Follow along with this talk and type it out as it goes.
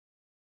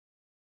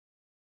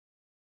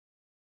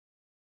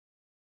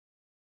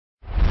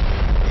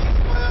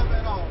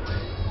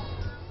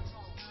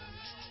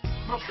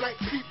black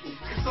people.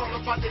 It's all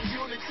about the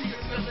unity.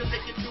 There's nothing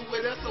they can do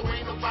with us, so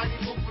ain't nobody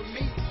moving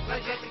me.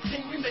 Like the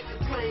king, we make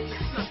it plain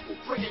and simple.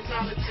 Bringing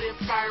knowledge and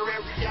fire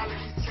at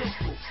reality's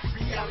temple.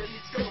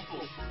 Reality's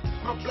temple.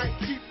 My black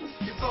people,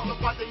 it's all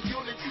about the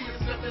unity.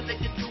 There's nothing they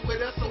can do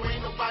with us, so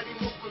ain't nobody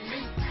moving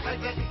me. Like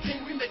the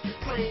king, we make it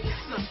plain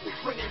and simple.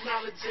 Bringing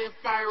knowledge and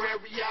fire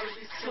at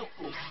reality's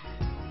temple.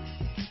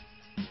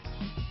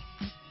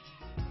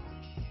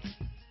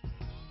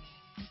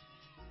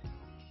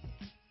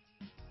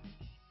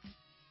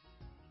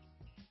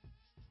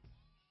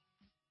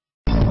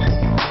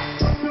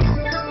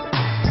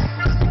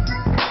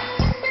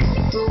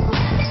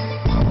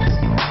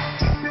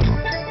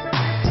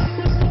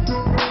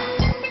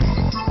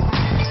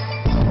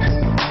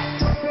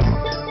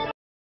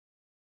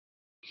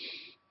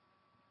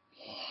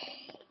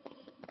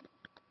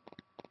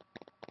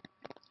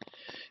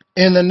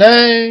 In the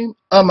name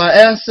of my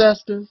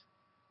ancestors,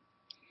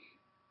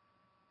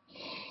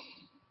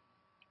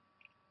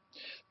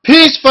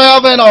 peace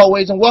forever and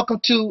always, and welcome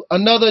to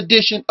another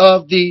edition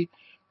of the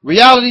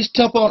Reality's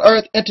Temple on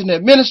Earth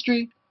Internet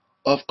Ministry.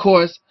 Of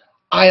course,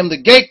 I am the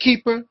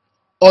gatekeeper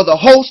or the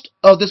host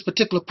of this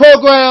particular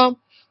program,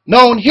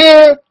 known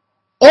here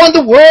on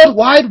the World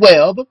Wide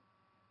Web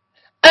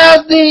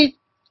as the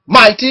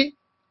mighty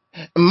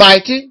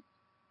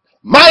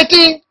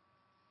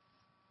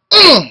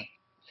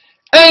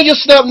Angel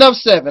Snub Number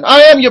 7.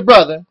 I am your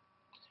brother,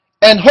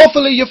 and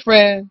hopefully your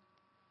friend,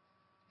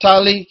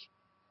 Taalik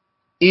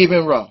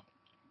Ibn'rad.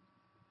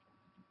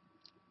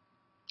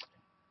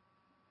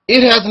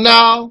 It has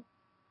now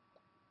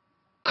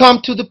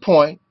come to the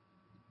point,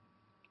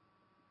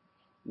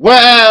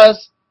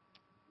 whereas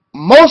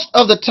most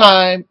of the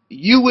time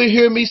you will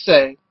hear me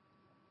say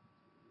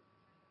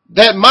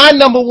that my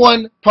number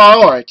one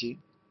priority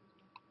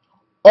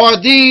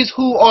are these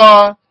who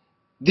are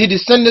the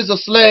descendants of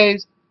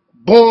slaves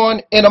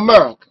born in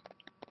America.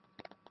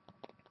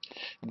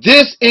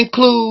 This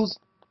includes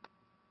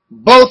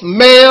both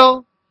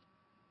male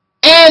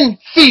and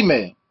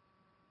female.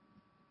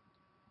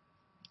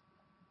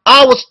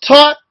 I was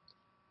taught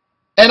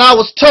and I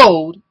was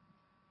told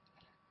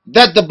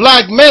that the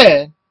black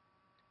man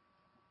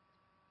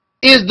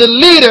is the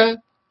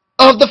leader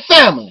of the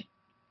family.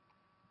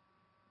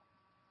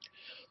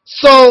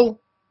 So,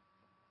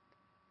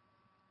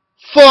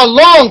 for a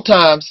long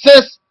time,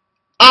 since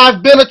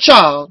I've been a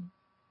child,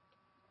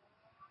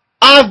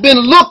 I've been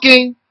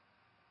looking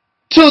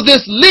to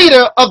this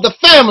leader of the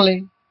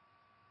family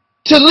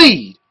to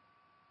lead.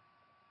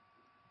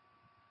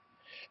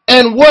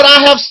 And what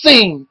I have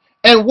seen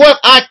and what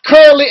I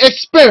currently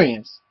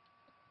experience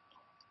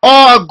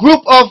are a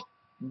group of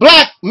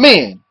black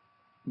men,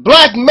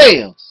 black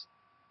males.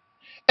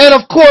 And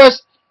of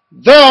course,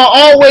 there are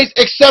always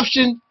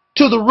exceptions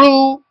to the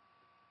rule,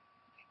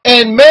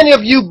 and many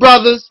of you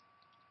brothers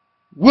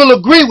will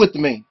agree with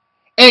me.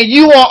 And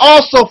you are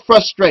also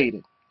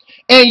frustrated.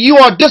 And you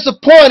are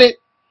disappointed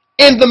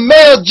in the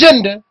male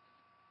gender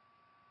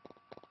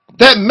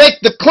that make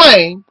the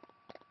claim.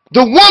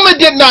 The woman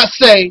did not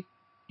say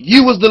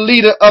you was the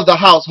leader of the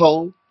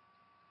household.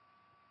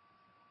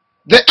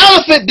 The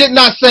elephant did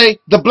not say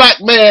the black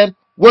man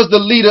was the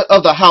leader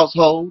of the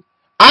household.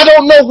 I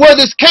don't know where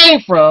this came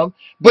from,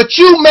 but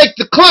you make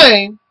the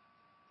claim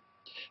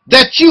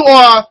that you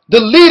are the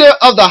leader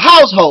of the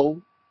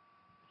household,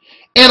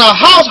 and a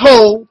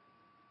household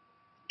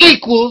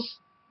equals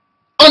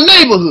a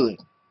neighborhood.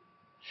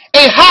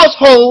 A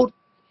household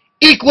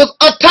equals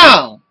a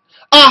town.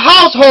 A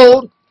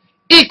household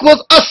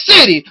equals a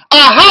city.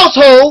 A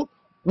household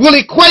will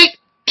equate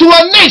to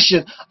a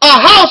nation. A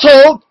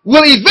household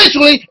will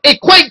eventually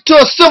equate to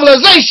a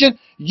civilization.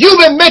 You've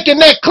been making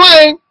that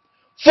claim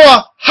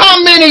for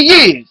how many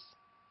years?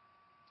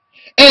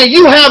 And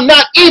you have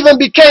not even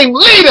become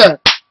leader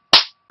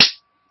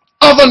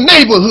of a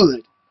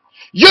neighborhood.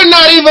 You're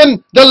not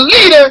even the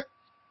leader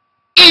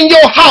in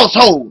your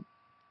household.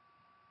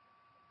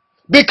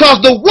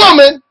 Because the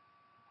woman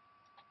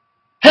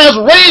has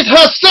raised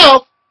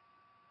herself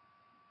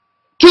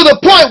to the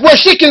point where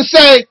she can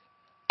say,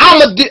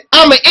 I'm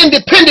an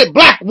independent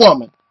black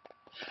woman.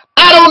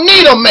 I don't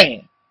need a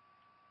man.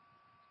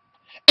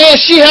 And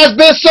she has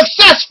been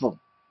successful.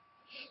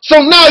 So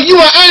now you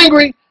are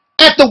angry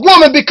at the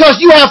woman because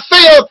you have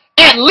failed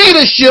at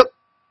leadership,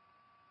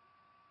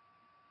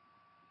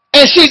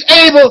 and she's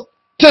able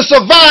to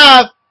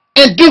survive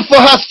and do for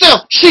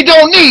herself. She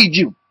don't need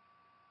you.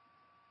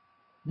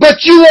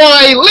 But you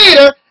are a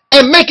leader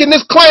and making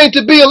this claim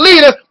to be a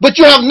leader, but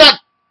you have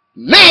not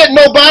led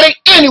nobody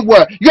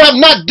anywhere. You have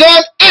not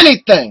done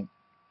anything.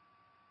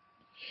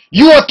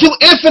 You are too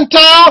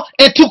infantile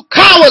and too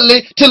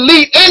cowardly to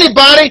lead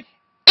anybody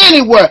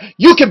anywhere.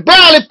 You can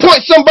barely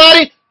point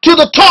somebody to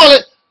the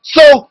toilet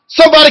so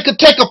somebody could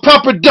take a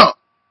proper dump.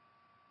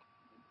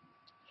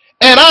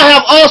 And I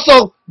have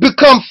also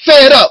become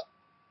fed up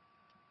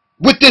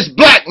with this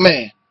black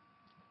man.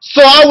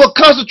 So I will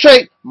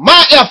concentrate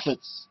my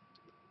efforts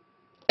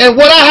and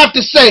what I have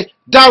to say,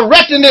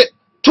 directing it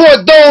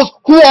toward those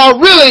who are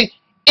really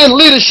in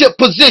leadership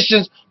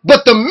positions,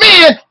 but the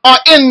men are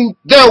in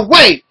their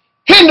way,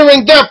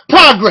 hindering their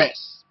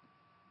progress.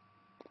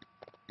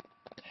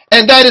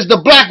 And that is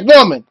the black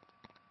woman,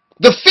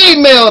 the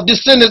female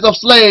descendants of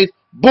slaves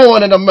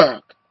born in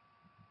America.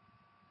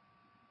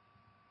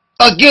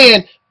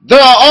 Again,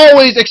 there are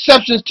always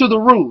exceptions to the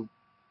rule.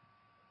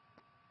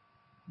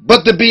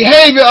 But the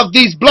behavior of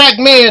these black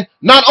men,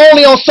 not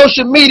only on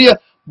social media,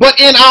 but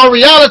in our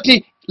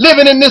reality,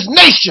 living in this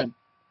nation,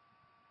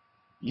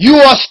 you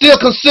are still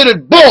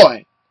considered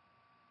boy,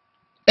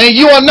 and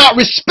you are not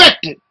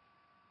respected.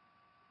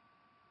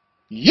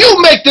 You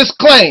make this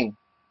claim,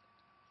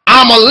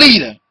 I'm a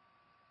leader,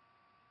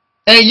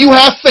 and you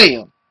have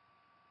failed.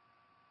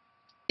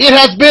 It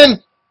has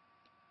been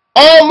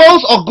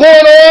almost or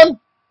going on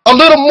a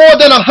little more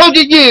than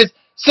 100 years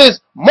since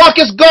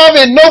Marcus Garvey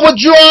and Noble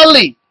Drew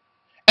Ali,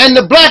 and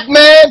the black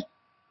man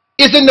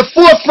is in the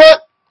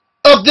forefront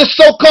of this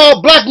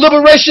so-called black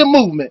liberation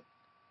movement.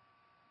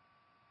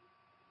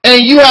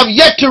 And you have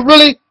yet to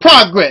really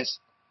progress.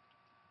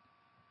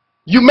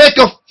 You make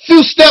a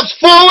few steps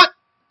forward,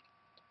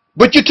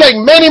 but you take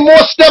many more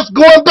steps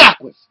going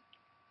backwards.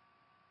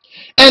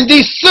 And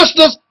these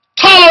sisters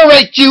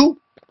tolerate you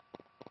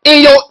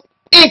in your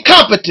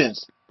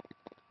incompetence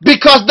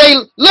because they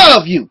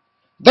love you.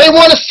 They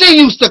want to see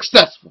you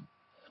successful.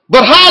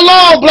 But how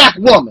long, black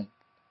woman?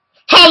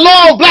 How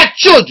long, black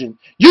children?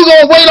 You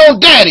gonna wait on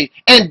daddy,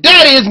 and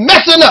daddy is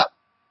messing up.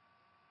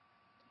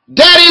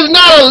 Daddy is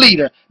not a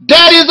leader.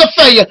 Daddy is a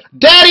failure.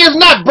 Daddy is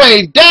not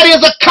brave. Daddy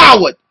is a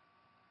coward.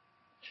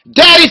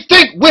 Daddy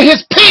think with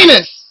his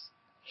penis.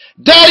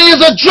 Daddy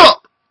is a drunk.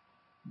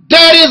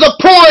 Daddy is a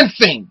porn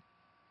fiend.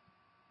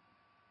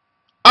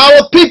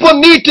 Our people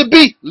need to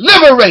be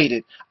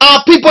liberated.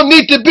 Our people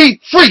need to be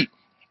free.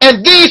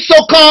 And these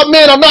so-called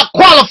men are not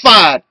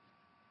qualified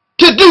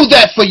to do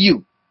that for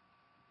you.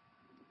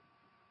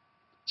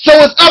 So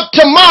it's up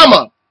to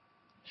mama.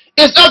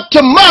 It's up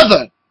to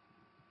mother.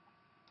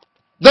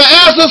 The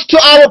answers to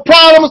our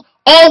problems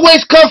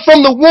always come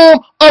from the womb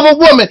of a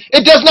woman.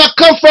 It does not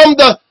come from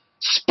the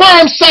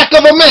sperm sac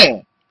of a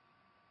man.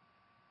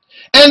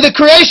 And the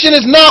creation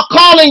is now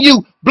calling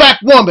you,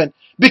 black woman,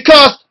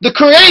 because the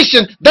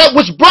creation, that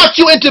which brought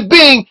you into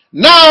being,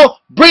 now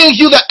brings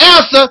you the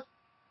answer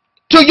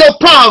to your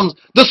problems,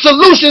 the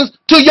solutions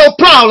to your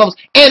problems,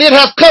 and it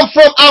has come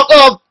from out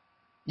of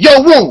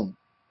your womb.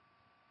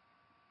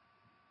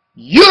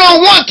 You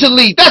don't want to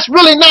lead. That's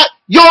really not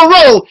your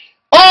role.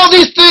 All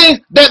these things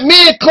that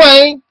men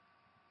claim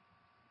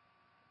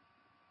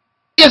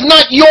is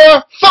not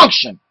your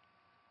function.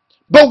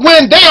 But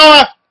when they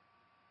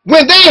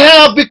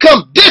have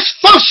become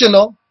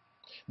dysfunctional,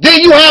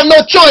 then you have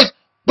no choice,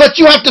 but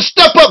you have to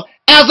step up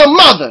as a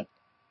mother.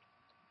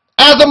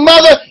 As a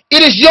mother,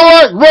 it is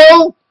your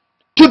role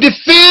to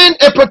defend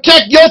and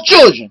protect your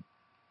children,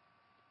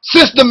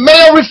 since the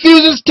male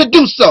refuses to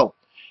do so.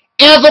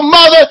 As a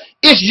mother,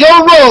 it's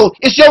your role,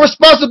 it's your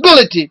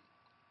responsibility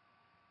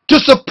to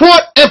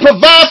support and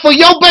provide for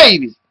your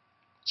babies,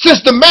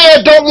 since the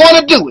man don't want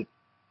to do it.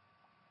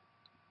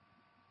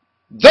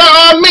 There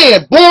are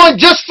men born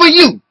just for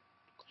you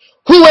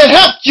who will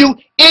help you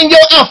in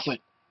your effort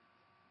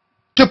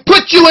to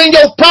put you in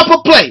your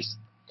proper place.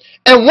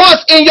 And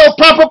once in your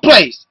proper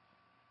place,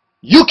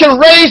 you can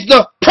raise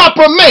the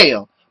proper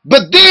male.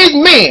 But these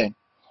men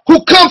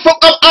who come from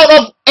out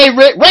of a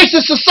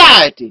racist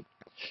society,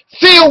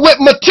 filled with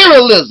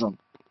materialism,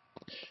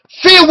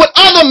 filled with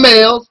other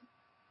males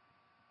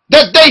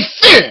that they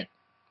fear,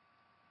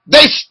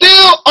 they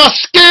still are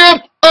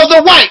scared of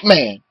the white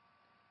man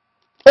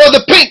or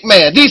the pink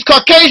man. These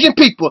Caucasian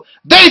people,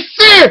 they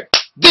fear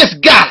this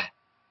guy.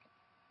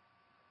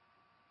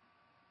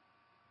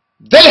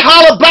 They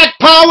holler black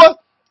power.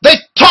 They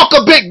talk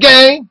a big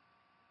game.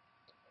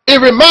 It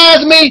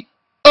reminds me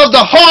of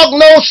the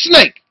hog-nosed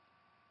snake.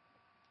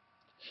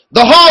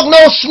 The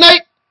hog-nosed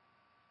snake,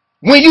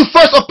 when you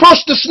first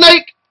approach the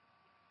snake,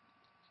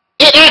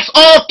 it acts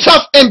all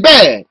tough and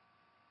bad.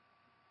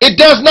 It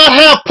does not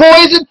have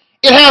poison.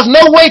 It has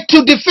no way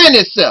to defend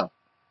itself.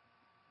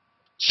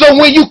 So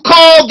when you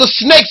call the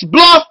snake's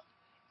bluff,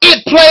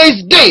 it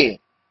plays dead.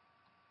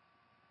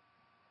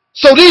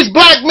 So these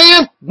black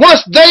men,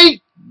 once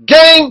they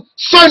gain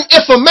certain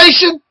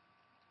information,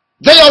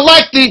 they are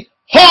like the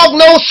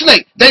hog-nosed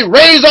snake. They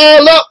raise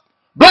all up,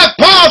 black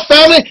power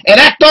family, and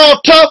act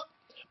all tough.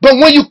 But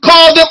when you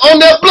call them on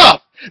their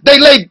bluff, they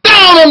lay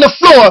down on the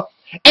floor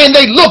and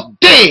they look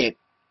dead.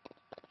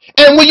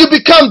 And when you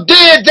become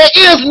dead, there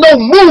is no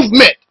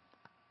movement.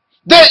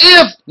 There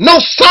is no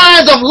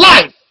signs of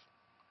life.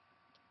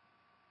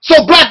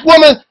 So black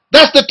woman,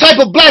 that's the type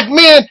of black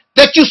men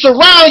that you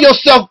surround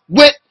yourself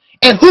with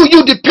and who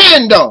you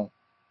depend on.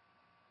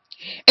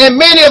 And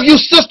many of you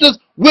sisters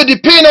will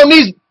depend on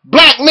these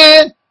black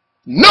men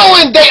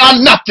knowing they are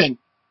nothing.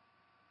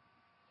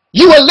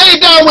 You will lay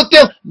down with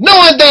them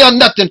knowing they are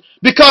nothing,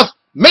 because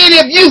many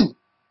of you,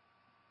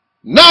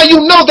 now you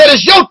know that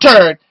it's your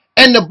turn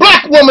and the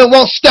black woman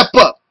won't step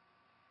up.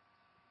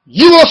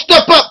 You won't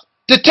step up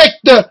to take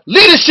the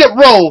leadership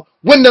role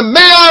when the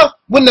man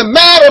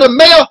or the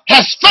male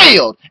has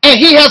failed, and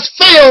he has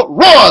failed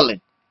royally.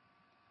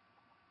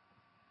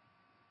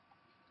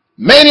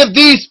 Many of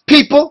these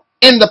people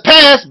in the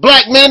past,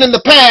 black men in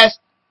the past,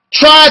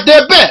 tried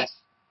their best.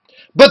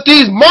 But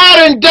these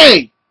modern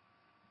day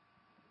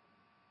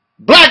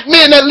black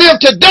men that live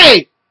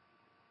today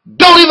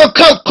don't even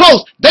come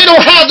close. They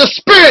don't have the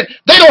spirit.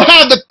 They don't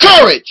have the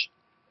courage.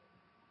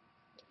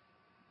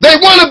 They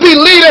want to be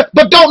leader,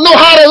 but don't know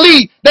how to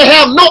lead. They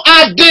have no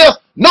idea,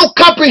 no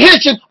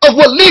comprehension of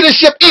what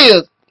leadership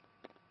is.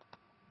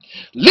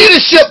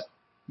 Leadership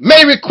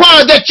may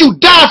require that you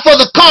die for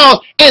the cause,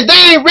 and they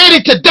ain't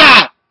ready to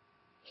die.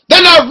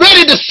 They're not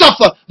ready to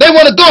suffer. They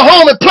want to go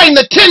home and play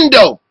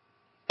Nintendo,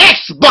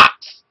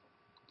 Xbox,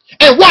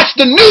 and watch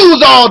the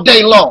news all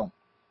day long,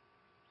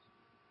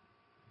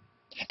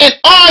 and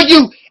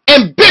argue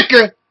and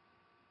bicker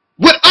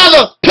with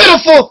other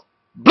pitiful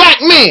black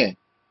men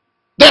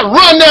that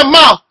run their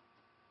mouth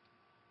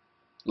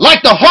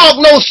like the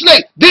hog-nosed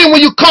snake. Then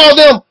when you call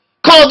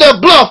their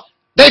bluff,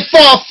 they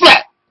fall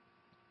flat.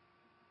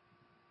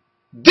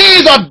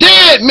 These are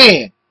dead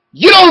men.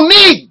 You don't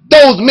need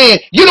those men.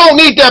 You don't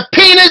need their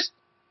penis.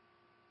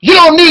 You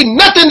don't need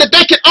nothing that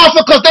they can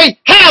offer, because they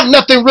have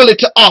nothing really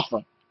to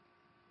offer.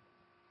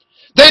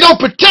 They don't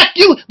protect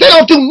you. They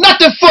don't do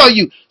nothing for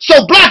you.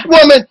 So black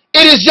woman,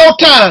 it is your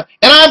time.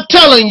 And I'm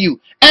telling you,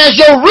 as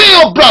your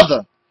real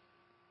brother,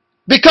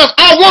 because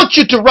I want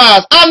you to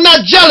rise. I'm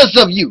not jealous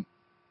of you.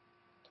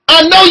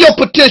 I know your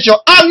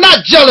potential. I'm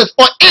not jealous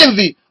or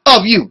envy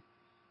of you.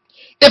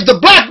 If the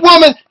black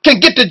woman can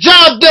get the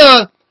job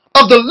done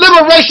of the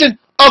liberation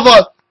of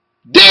a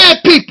dead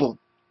people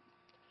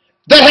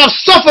that have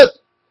suffered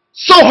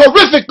so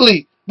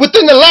horrifically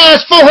within the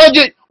last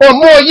 400 or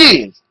more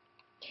years,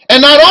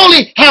 and not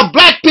only have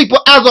black people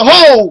as a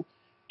whole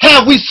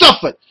have we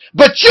suffered,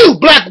 but you,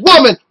 black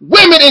woman,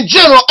 women in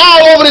general,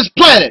 all over this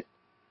planet,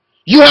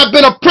 you have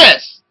been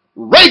oppressed,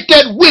 raped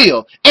at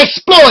will,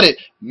 exploited,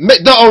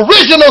 the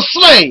original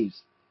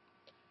slaves.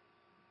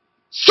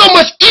 So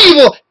much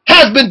evil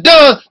has been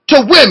done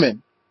to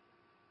women.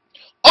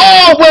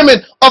 All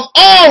women of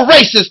all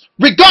races,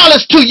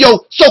 regardless to your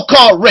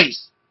so-called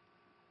race.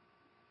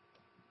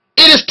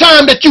 It is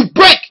time that you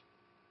break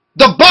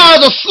the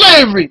bars of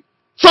slavery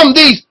from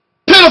these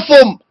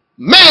pitiful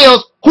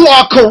males who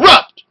are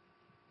corrupt.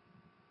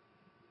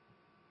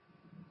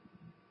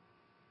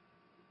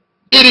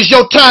 It is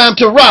your time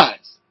to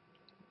rise.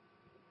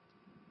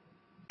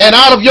 And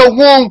out of your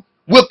womb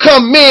will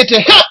come men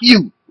to help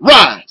you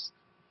rise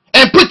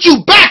and put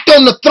you back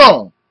on the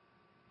throne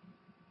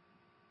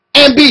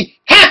and be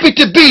happy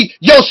to be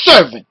your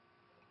servant.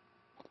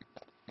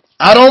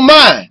 I don't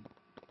mind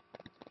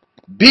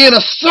being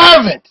a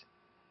servant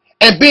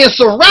and being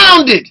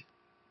surrounded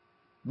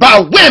by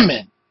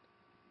women,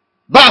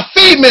 by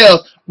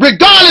females,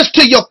 regardless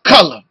to your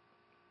color,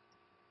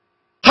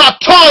 how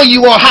tall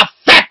you are, how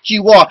fat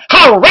you are,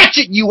 how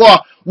ratchet you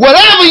are,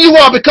 whatever you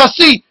are, because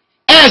see,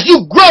 as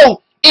you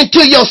grow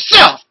into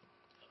yourself,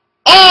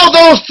 all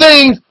those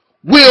things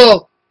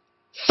will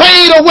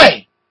fade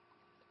away,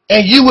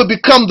 and you will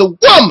become the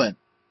woman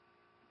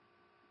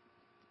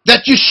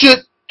that you should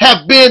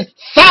have been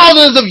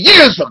thousands of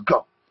years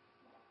ago.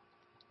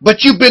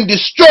 But you've been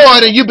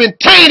destroyed, and you've been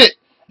tainted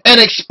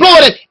and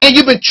exploited, and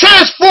you've been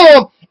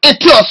transformed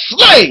into a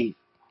slave,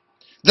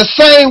 the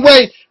same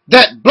way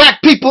that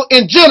black people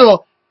in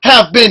general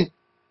have been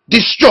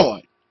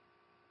destroyed.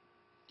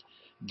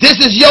 This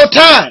is your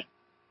time.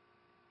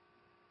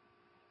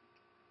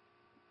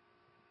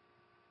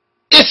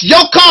 It's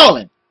your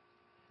calling.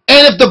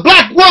 And if the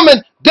black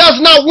woman does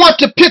not want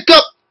to pick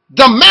up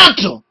the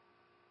mantle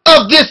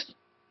of this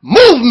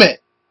movement,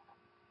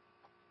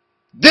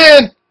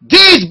 then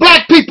these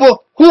black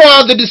people who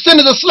are the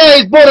descendants of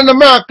slaves born in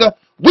America,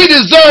 we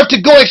deserve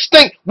to go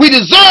extinct. We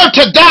deserve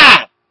to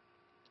die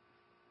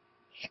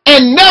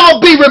and never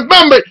be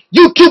remembered.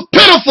 You too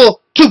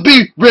pitiful to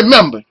be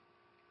remembered.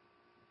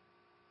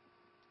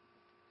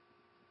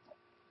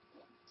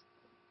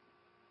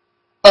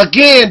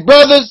 Again,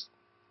 brothers,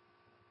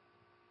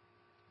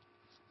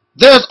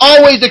 there's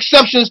always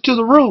exceptions to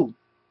the rule.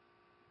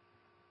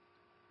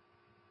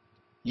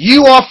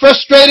 You are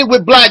frustrated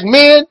with black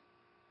men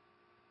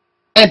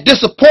and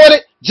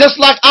disappointed just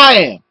like I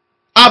am.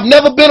 I've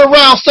never been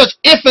around such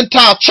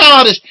infantile,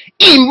 childish,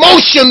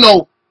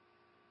 emotional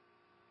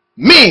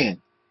men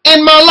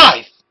in my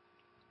life.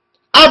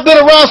 I've been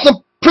around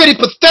some pretty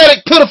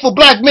pathetic, pitiful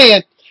black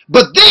men,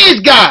 but these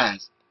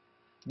guys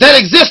that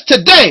exist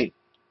today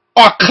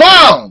are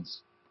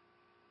clowns,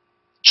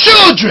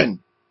 children.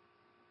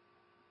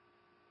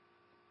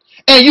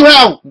 And you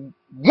have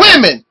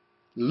women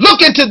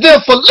looking to them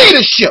for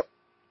leadership.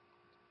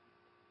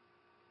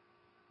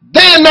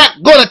 They're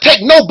not going to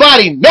take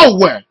nobody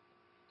nowhere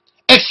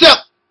except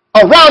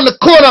around the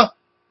corner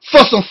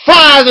for some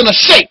fries and a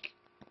shake.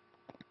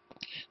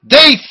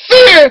 They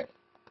fear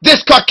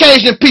this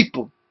Caucasian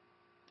people.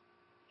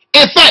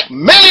 In fact,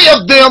 many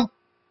of them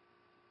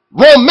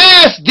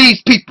romance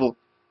these people.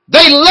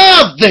 They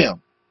love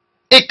them.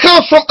 It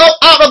comes from up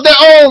out of their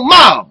own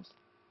mouths.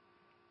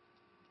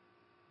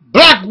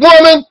 Black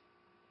woman,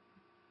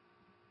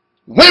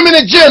 women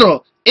in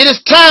general, it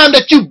is time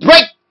that you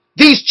break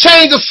these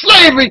chains of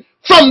slavery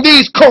from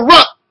these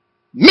corrupt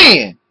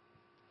men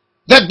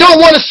that don't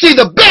want to see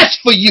the best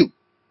for you.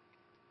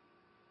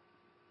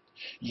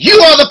 You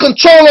are the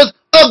controllers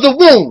of the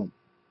womb.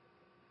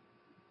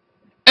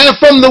 And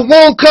from the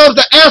womb comes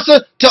the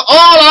answer to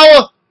all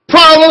our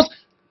problems.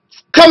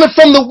 Coming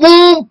from the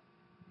womb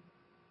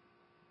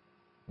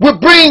will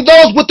bring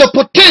those with the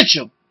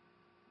potential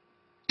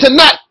to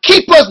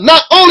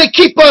not only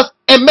keep us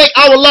and make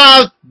our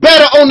lives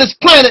better on this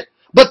planet,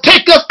 but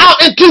take us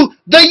out into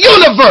the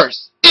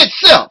universe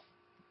itself.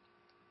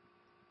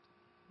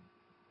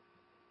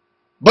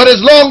 But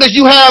as long as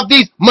you have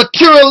these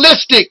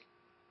materialistic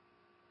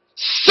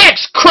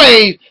sex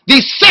crave,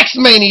 these sex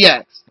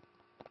maniacs,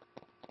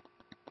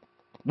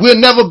 we'll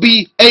never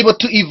be able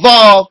to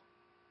evolve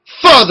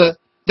further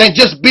than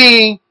just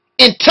being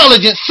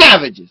intelligent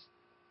savages.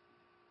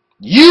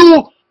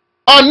 You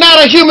are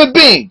not a human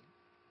being.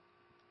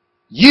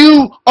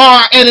 You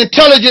are an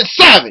intelligent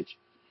savage.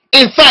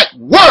 In fact,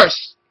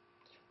 worse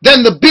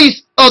than the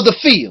beasts of the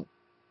field.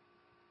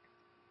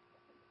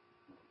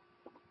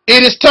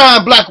 It is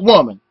time, black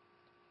woman.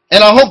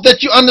 And I hope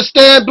that you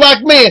understand,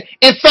 black men.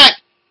 In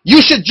fact,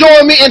 you should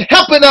join me in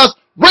helping us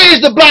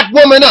raise the black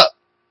woman up.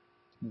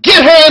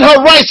 Get her in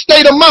her right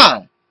state of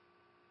mind.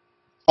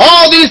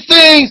 All these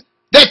things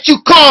that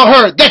you call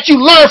her, that you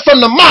learned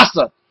from the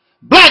massa.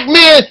 Black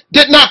men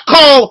did not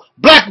call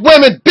black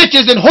women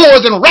bitches and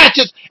whores and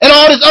ratchets and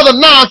all this other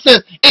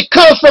nonsense. It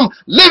comes from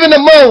living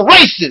among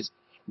races.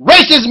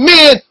 Racist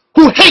men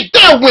who hate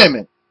their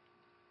women.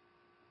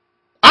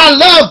 I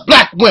love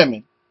black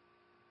women.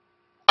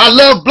 I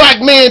love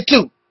black men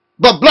too.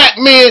 But black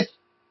men,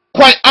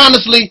 quite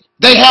honestly,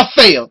 they have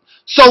failed.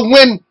 So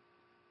when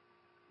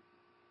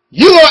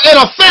you are in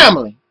a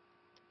family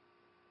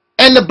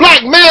and the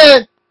black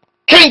man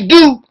can't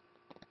do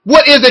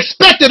what is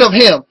expected of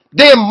him,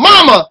 then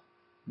mama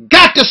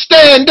got to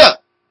stand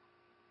up.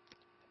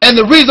 And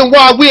the reason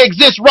why we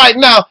exist right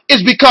now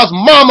is because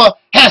mama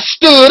has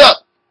stood up.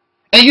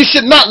 And you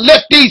should not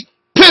let these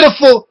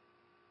pitiful,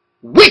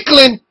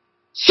 weakling,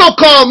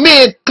 so-called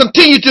men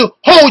continue to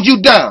hold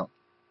you down.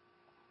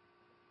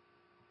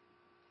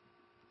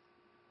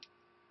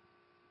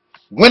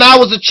 When I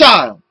was a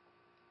child,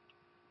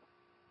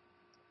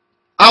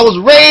 I was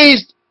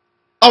raised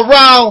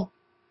around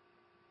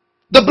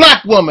the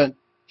black woman,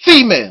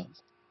 females.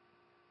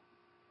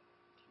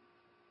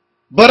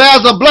 But as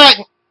a black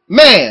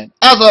man,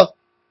 as a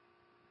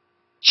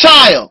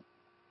child,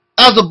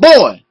 as a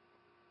boy,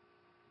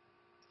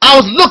 I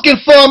was looking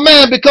for a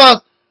man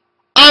because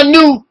I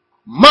knew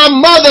my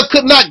mother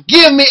could not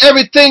give me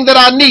everything that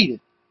I needed.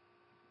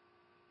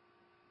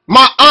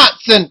 My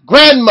aunts and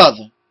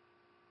grandmother.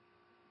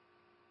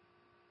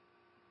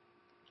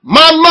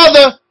 My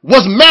mother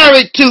was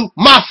married to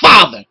my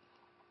father.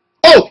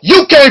 Oh,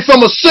 you came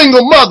from a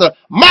single mother.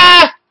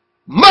 My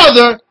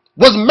mother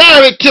was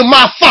married to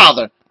my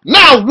father.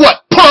 Now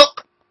what,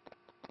 punk?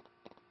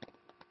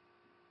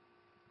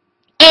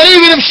 And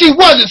even if she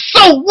wasn't,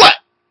 so what?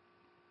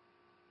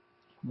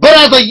 But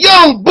as a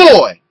young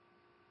boy,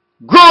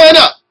 growing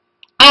up,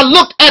 I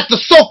looked at the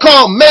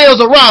so-called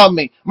males around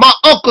me, my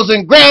uncles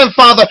and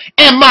grandfather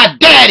and my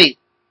daddy.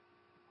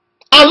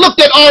 I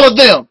looked at all of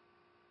them,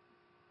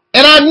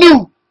 and I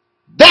knew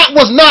that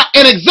was not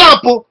an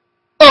example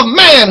of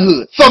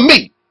manhood for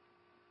me.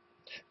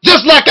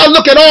 Just like I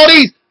look at all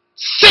these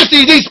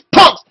sissies, these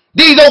punks,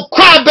 these old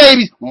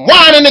crybabies,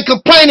 whining and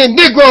complaining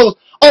Negroes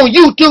on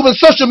YouTube and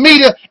social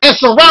media and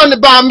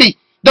surrounded by me,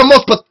 the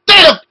most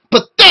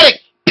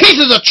pathetic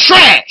pieces of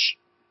trash.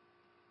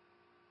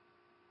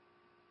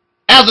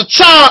 As a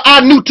child,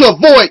 I knew to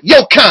avoid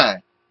your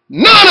kind.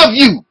 None of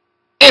you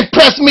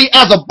impressed me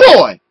as a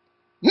boy.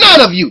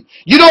 None of you.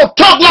 You don't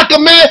talk like a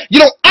man. You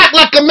don't act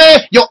like a man.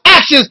 Your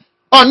actions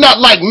are not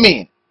like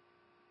men.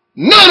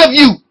 None of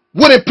you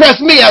would impress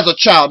me as a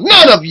child.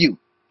 None of you.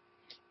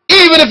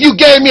 Even if you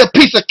gave me a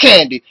piece of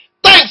candy.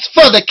 Thanks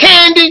for the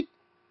candy.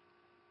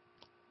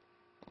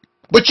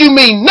 But you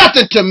mean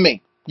nothing to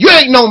me. You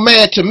ain't no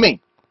man to me.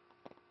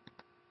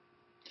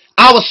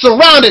 I was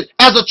surrounded,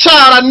 as a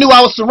child, I knew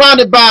I was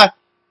surrounded by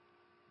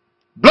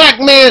black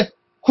men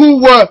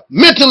who were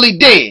mentally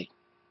dead.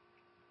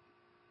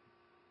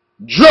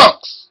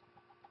 Drunks.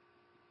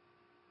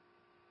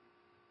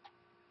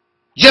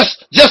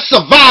 Just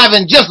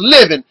surviving, just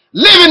living.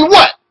 Living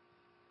what?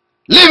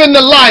 Living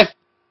the life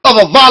of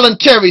a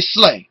voluntary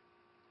slave.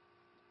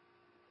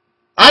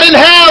 I didn't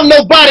have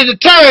nobody to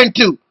turn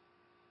to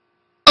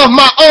of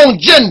my own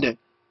gender.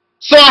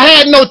 So I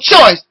had no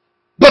choice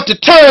but to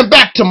turn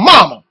back to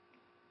mama.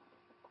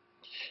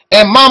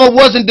 And mama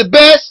wasn't the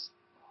best,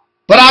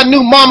 but I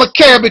knew mama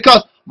cared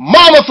because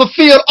mama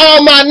fulfilled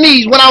all my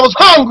needs. When I was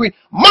hungry,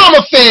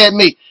 mama fed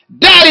me.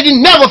 Daddy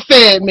never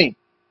fed me.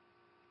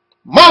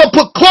 Mama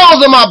put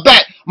clothes on my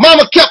back.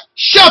 Mama kept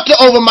shelter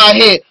over my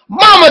head.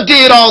 Mama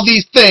did all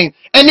these things.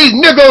 And these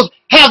Negroes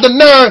have the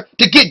nerve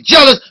to get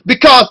jealous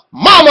because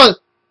mama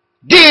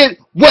did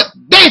what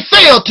they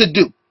failed to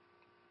do.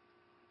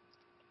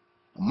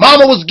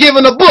 Mama was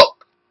given a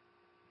book.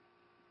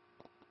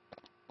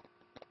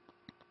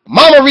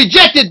 Mama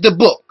rejected the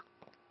book.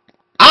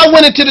 I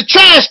went into the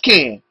trash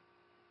can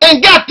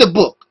and got the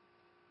book.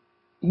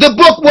 The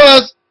book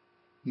was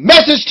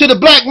Message to the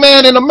Black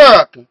Man in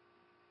America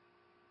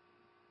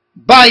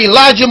by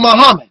Elijah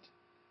Muhammad.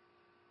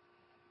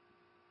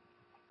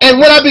 And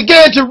when I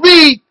began to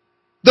read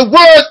the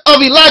words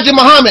of Elijah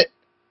Muhammad,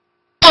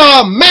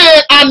 a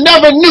man I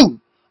never knew,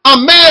 a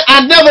man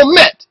I never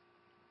met,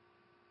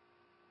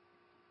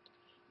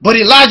 but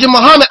Elijah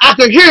Muhammad, I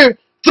could hear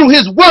through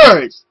his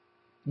words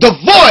the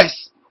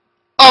voice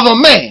of a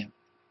man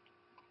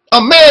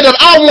that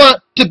I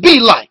want to be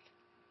like.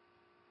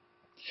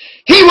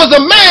 He was a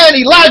man,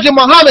 Elijah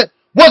Muhammad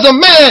was a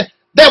man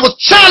that was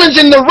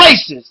challenging the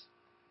races,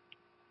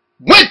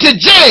 went to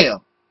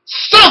jail,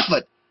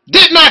 suffered,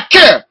 did not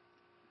care.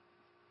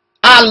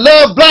 I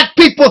love black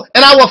people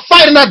and I will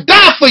fight and I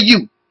die for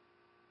you.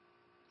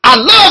 I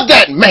love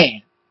that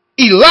man,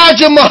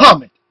 Elijah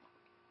Muhammad.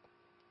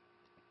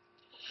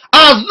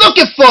 I was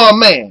looking for a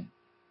man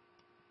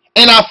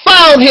and I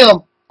found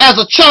him as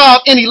a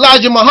child in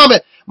Elijah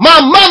Muhammad. My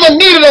mother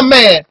needed a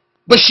man,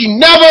 but she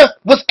never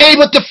was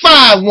able to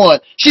find one.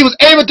 She was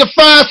able to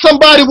find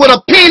somebody with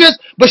a penis,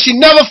 but she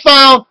never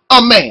found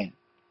a man.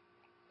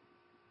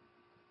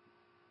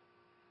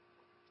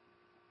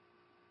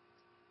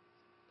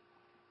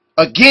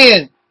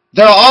 Again,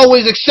 there are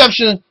always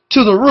exceptions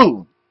to the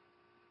rule.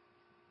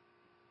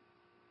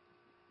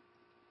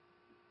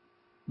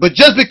 But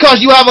just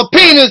because you have a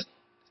penis,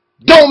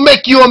 don't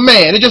make you a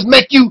man. It just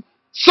make you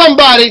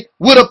somebody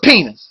with a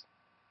penis.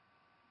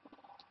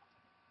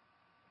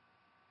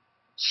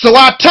 So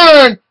I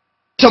turned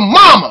to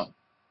mama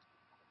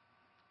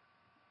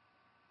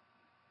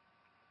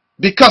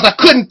because I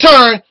couldn't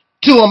turn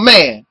to a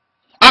man.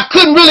 I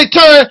couldn't really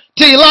turn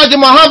to Elijah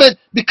Muhammad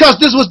because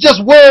this was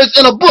just words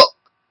in a book.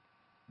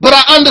 But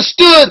I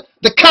understood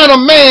the kind of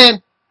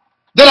man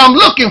that I'm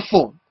looking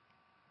for.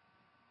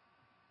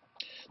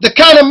 The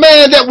kind of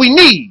man that we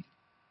need.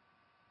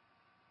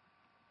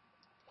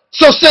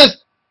 So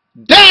since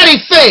daddy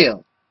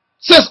failed,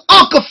 since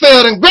uncle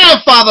failed and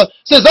grandfather,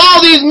 since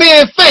all these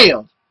men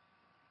failed,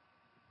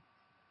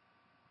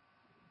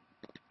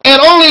 and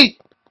only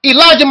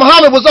Elijah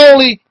Muhammad was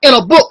only in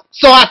a book,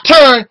 so I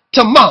turned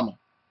to mama.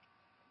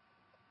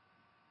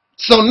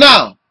 So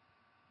now,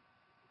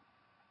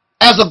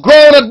 as a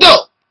grown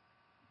adult,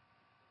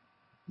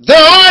 there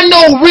are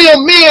no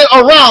real men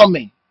around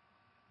me.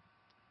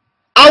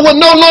 I will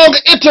no longer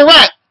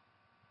interact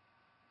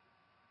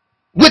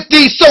with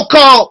these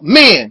so-called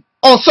men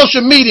on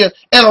social media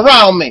and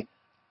around me.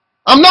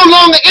 I'm no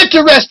longer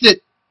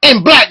interested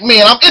in black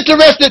men. I'm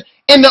interested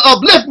in the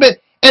upliftment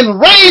and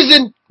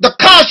raising the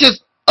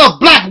conscience of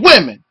black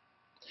women.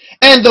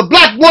 And the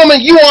black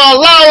woman, you are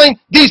allowing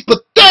these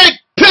pathetic,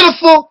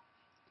 pitiful,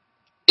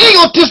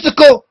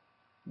 egotistical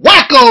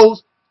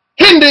wackos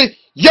hinder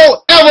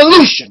your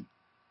evolution.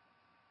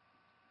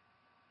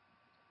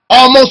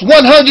 Almost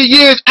 100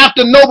 years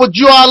after Noble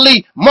Drew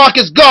Ali,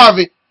 Marcus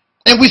Garvey,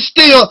 and we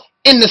still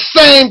in the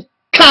same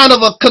kind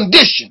of a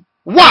condition.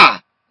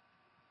 Why?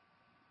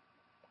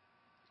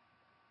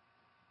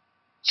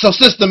 So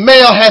since the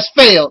male has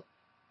failed,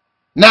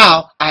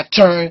 now I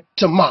turn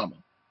to mama.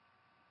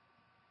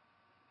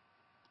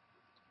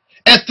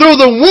 And through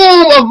the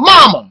womb of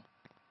mama,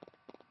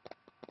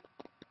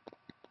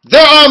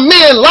 there are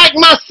men like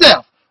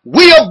myself.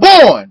 We are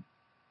born,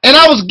 and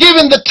I was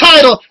given the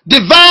title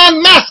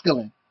Divine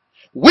Masculine.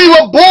 We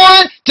were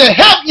born to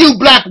help you,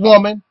 black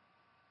woman,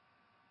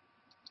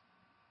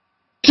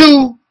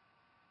 to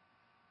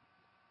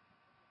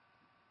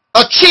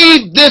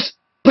achieve this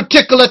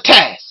particular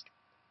task.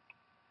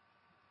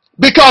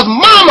 Because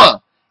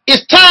mama,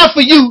 it's time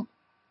for you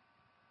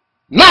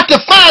not to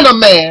find a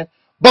man,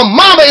 but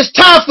mama, it's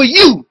time for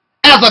you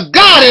as a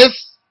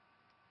goddess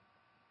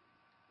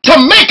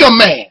to make a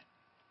man.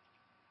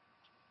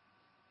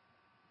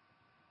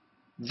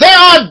 There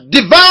are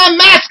divine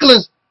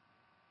masculines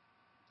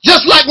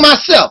just like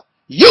myself.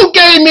 You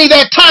gave me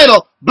that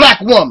title,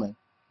 black woman.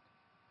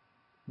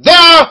 There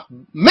are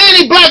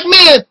many black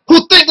men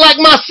who think like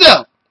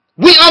myself.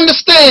 We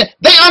understand.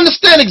 They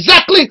understand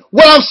exactly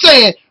what I'm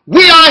saying.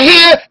 We are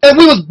here and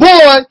we was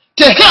born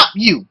to help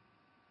you.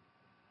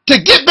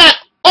 To get back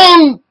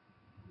on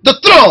the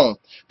throne.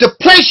 To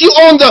place you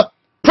on the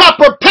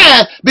proper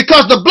path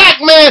because the black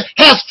man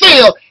has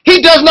failed.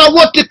 He does not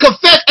want to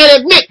confess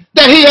and admit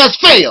that he has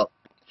failed.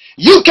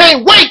 You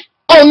can't wait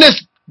on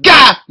this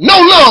guy no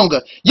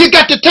longer. You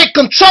got to take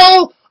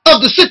control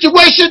of the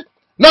situation,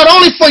 not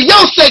only for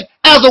your sake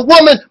as a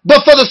woman,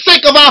 but for the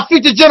sake of our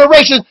future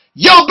generations,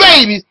 your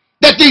babies,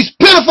 that these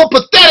pitiful,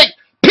 pathetic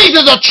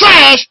pieces of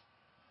trash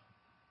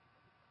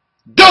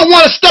don't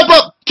want to step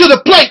up to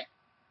the plate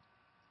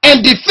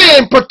and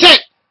defend,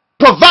 protect,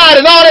 provide,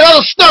 and all that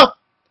other stuff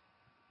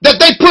that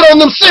they put on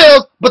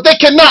themselves, but they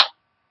cannot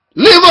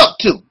live up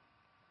to.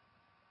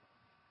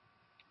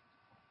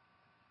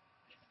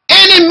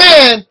 Any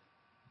man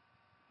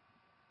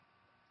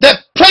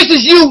that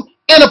places you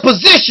in a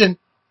position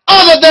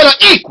other than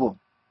an equal,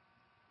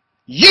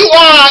 you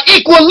are an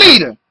equal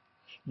leader.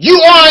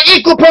 You are an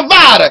equal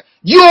provider.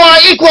 You are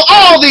equal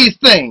all these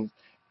things.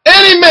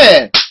 Any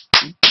man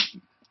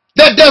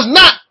that does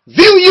not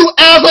view you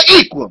as an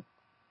equal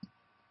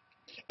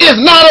is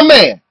not a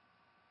man.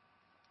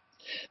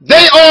 They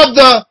are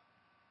the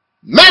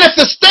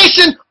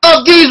manifestation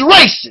of these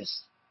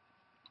races,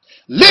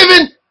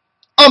 living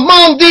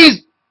among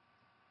these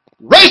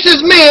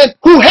racist men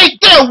who hate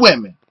their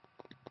women.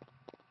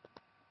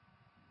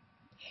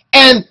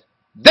 And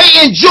they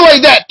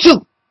enjoy that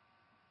too.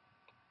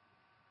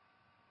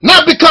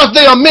 Not because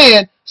they are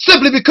men,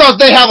 simply because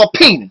they have a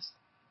penis.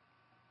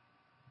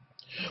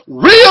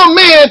 Real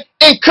men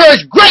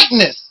encourage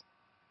greatness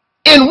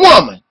in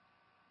woman.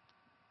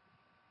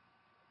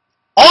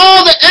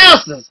 All the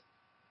answers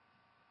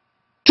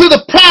to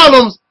the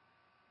problems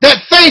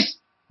that face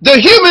the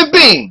human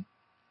being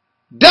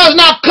does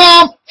not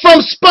come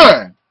from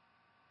sperm.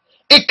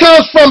 It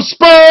comes from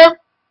sperm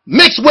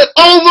mixed with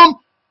ovum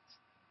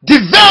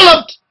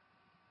developed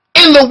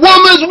in the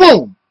woman's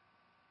womb.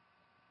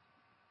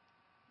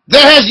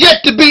 There has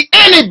yet to be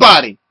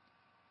anybody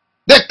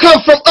that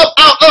comes from up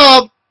out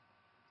of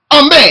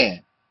a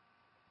man.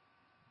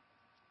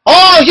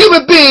 All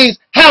human beings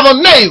have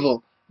a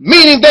navel,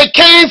 meaning they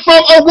came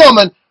from a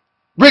woman,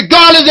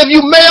 regardless if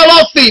you male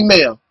or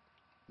female.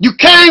 You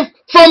came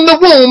from the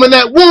womb, and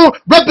that womb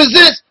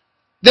represents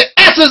the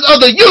essence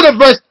of the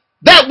universe,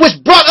 that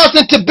which brought us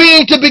into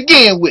being to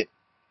begin with.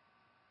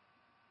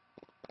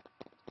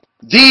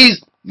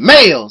 These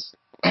males,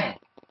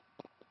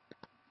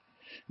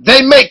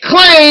 they make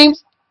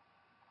claims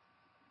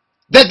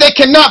that they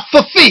cannot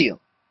fulfill.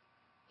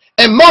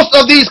 And most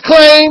of these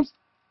claims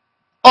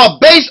are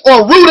based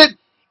or rooted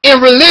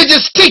in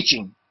religious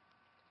teaching.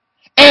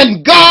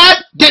 And God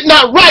did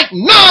not write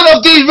none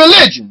of these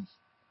religions.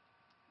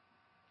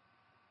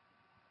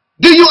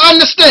 Do you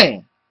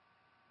understand?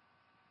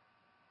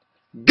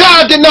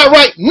 God did not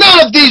write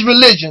none of these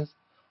religions.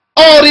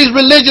 All these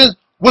religions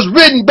was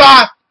written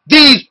by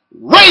these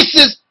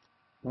racist,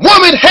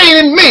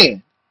 woman-hating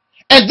men.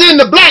 And then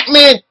the black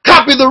men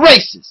copy the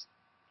races.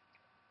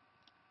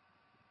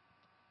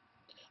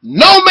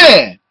 No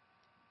man,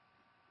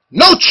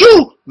 no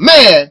true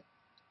man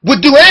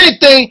would do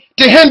anything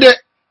to hinder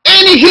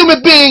any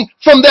human being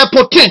from their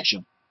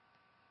potential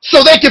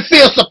so they can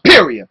feel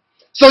superior.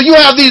 So you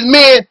have these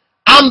men,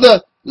 I'm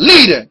the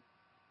leader.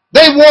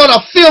 They want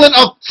a feeling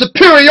of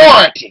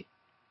superiority.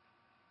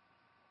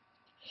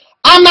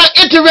 I'm not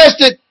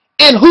interested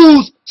in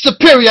who's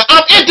superior.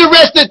 I'm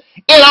interested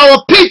in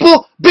our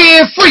people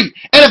being free.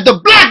 And if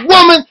the black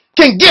woman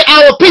can get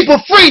our people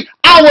free,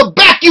 I will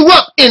back you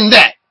up in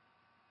that.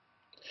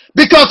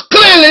 Because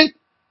clearly,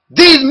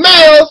 these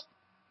males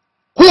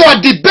who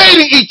are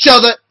debating each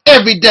other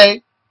every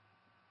day,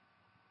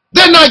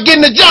 they're not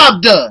getting the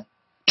job done.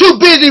 Too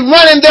busy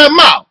running their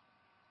mouth.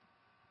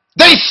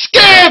 They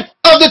scared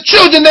of the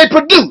children they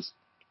produce.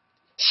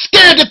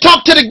 Scared to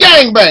talk to the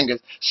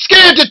gangbangers.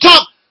 Scared to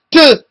talk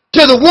to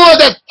the ones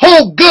that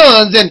hold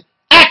guns and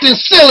acting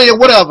silly or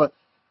whatever.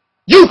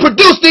 You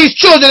produce these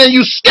children and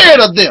you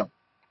scared of them.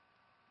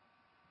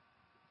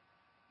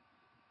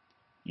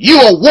 You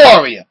a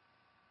warrior.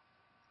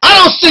 I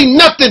don't see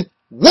nothing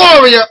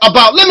warrior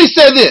about. Let me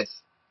say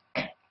this.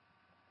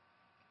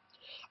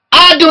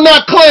 I do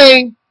not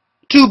claim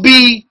to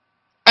be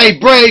a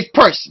brave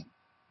person.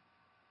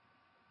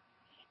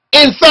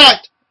 In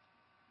fact,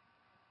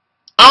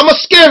 I'm a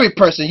scary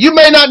person. You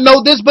may not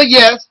know this, but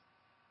yes,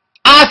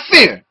 I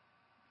fear.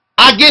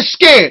 I get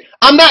scared.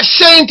 I'm not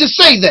ashamed to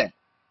say that.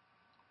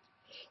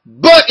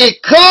 But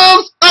it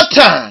comes a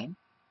time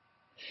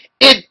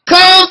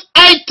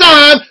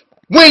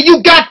when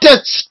you got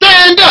to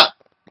stand up.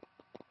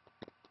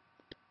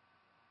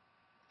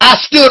 I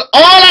stood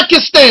all I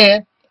can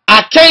stand.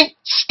 I can't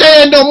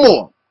stand no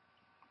more.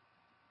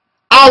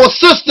 Our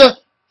sister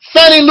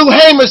Fannie Lou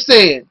Hamer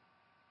said,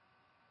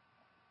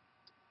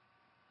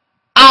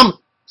 I'm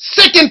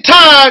sick and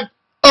tired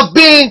of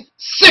being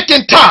sick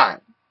and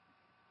tired.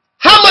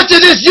 How much of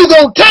this you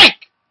gonna take?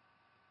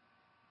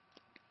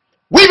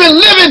 We've been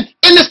living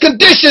in this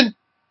condition,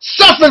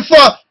 suffering for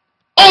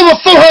over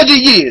 400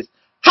 years.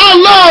 How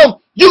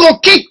long you gonna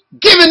keep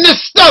giving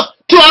this stuff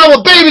to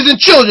our babies and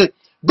children,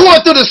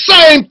 going through the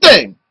same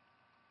thing?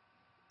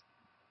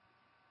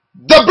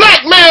 The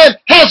black man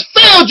has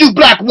failed you,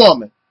 black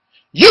woman.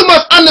 You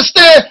must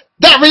understand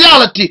that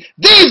reality.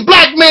 These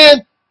black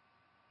men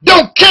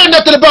don't care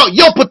nothing about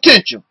your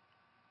potential.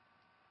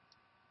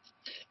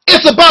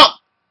 It's about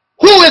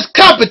who is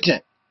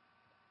competent.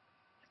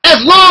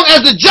 As long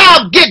as the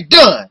job get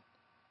done.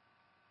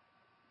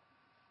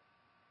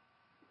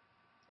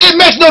 It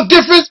makes no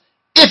difference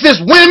if it's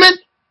women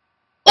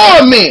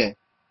or men.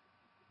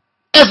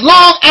 As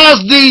long as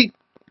the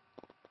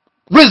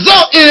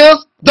result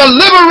is the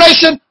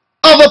liberation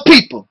of a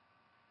people.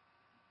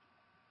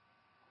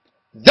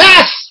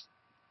 That's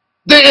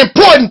the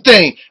important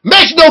thing.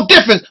 Makes no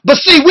difference. But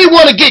see, we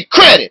want to get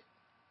credit.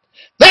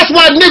 That's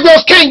why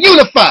Negroes can't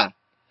unify.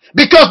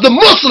 Because the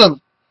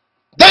Muslims,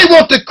 they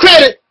want the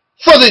credit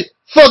for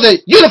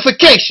the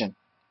unification.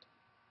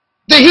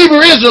 The Hebrew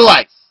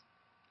Israelites,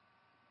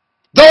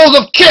 those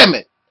of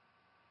Kemet,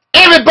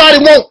 everybody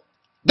want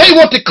They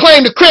want to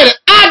claim the credit.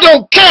 I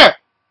don't care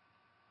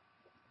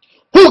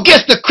who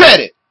gets the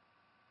credit,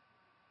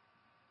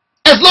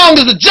 as long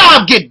as the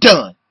job get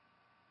done.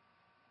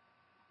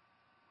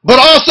 But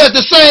also at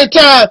the same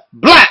time,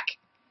 black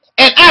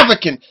and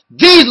African,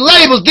 these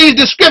labels, these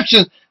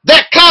descriptions,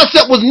 that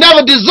concept was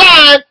never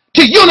designed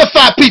to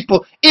unify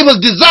people. It was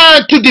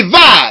designed to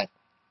divide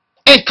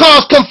and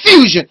cause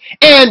confusion.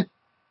 And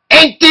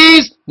ain't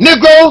these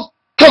Negroes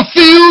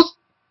confused?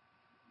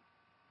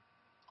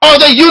 Are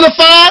they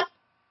unified?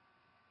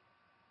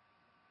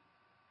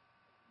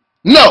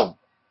 No.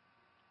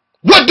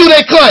 What do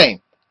they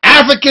claim?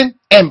 African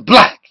and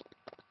black.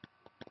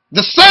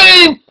 The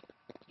same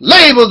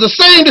labels, the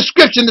same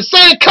description, the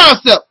same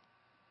concept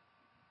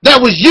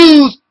that was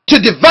used to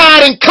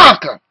divide and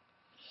conquer.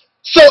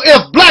 So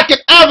if black and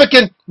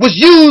African was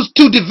used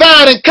to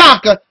divide and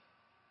conquer,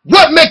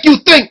 what make you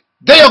think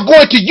they are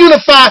going to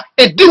unify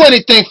and do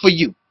anything for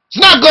you? It's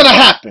not going to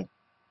happen.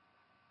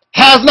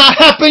 Has not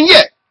happened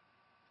yet.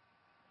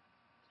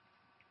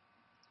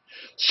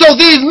 So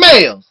these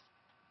males,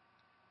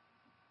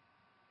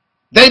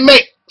 they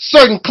make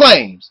certain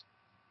claims.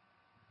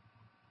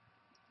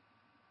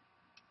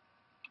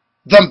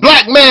 The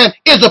black man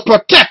is a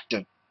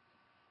protector.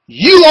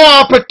 You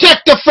are a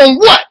protector from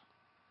what?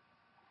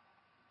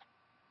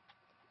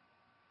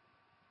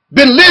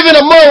 Been living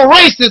among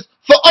races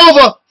for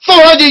over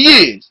 400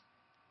 years.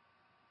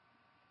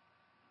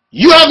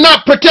 You have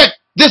not protected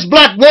this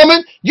black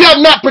woman. You have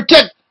not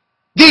protected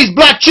these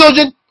black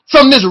children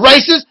from this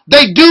racist.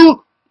 They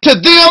do to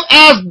them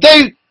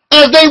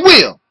as they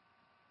will.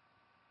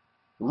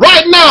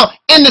 Right now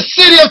in the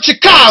city of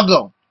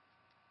Chicago,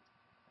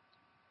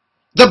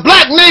 the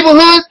black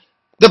neighborhood,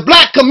 the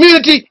black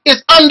community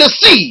is under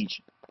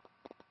siege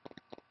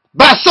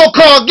by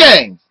so-called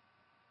gangs.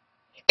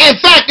 In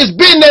fact, it's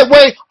been that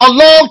way a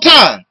long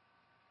time.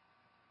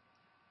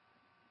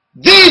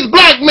 These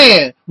black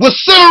men will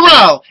sit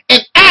around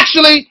and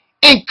actually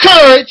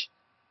encourage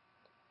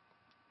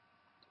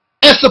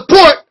and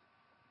support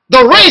the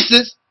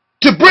racists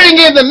to bring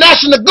in the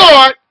National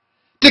Guard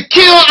to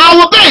kill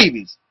our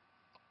babies.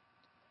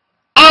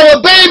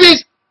 Our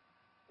babies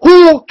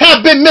who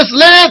have been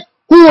misled,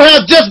 who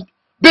have just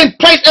been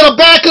placed in a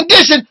bad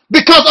condition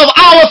because of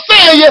our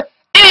failure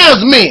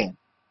as men.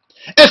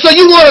 And so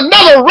you want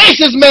another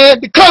racist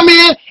man to come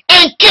in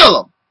and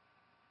kill them.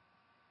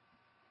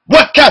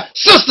 What kind,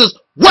 sisters,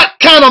 what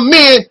kind of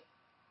men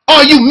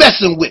are you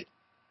messing with?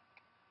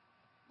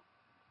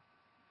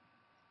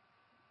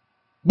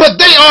 But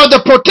they are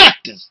the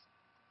protectors.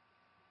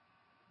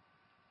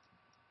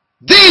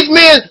 These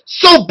men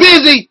so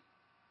busy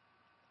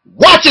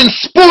watching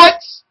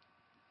sports,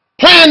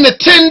 playing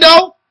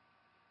Nintendo,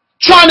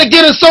 trying to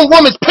get in some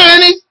woman's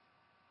panties,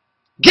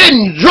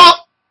 getting drunk,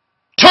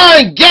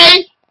 turning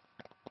gay.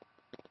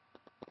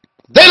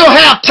 They don't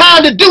have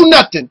time to do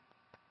nothing.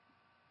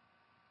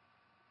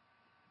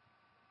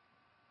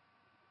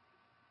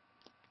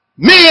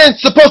 Men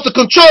supposed to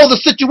control the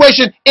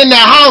situation in their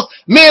house.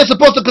 Men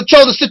supposed to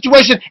control the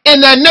situation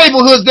in their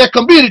neighborhoods, their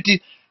communities.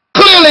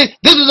 Clearly,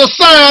 this is a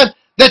sign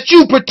that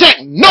you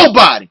protect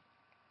nobody.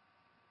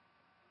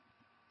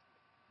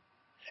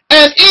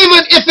 And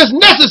even if it's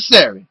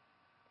necessary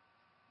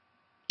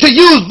to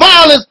use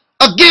violence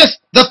against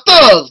the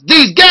thugs,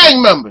 these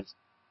gang members,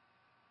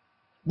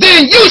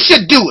 then you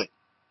should do it.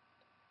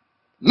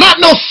 Not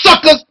no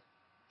suckers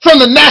from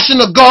the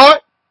National Guard.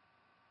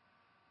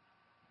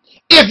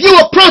 If you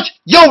approach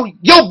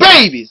your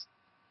babies,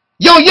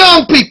 your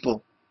young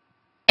people,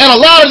 and a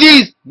lot of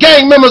these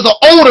gang members are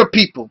older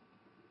people,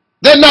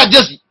 they're not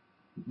just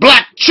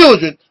black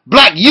children,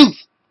 black youth.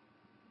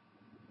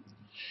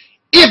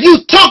 If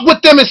you talk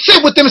with them and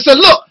sit with them and say,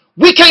 look,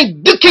 we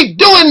can't keep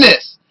doing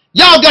this.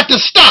 Y'all got to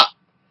stop.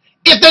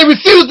 If they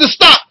refuse to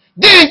stop,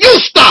 then you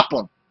stop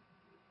them.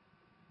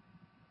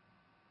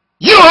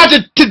 You don't have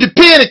to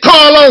depend and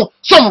call on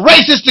some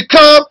racist to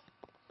come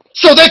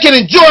so they can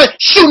enjoy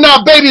shooting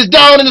our babies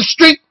down in the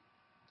street.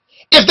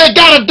 If they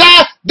gotta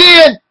die,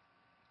 then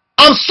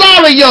I'm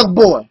sorry, young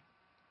boy.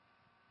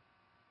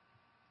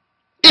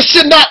 It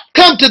should not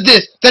come to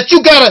this, that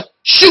you gotta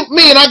shoot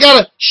me and I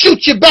gotta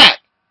shoot you back.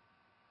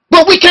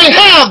 But we can't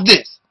have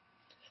this.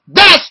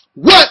 That's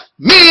what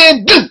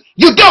men do.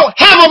 You don't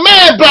have a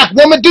man, black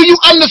woman. Do you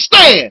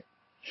understand?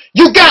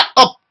 You got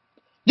a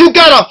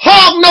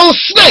hog-nosed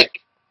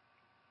snake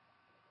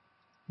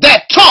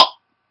that talk.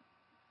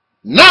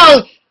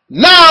 Now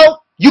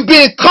you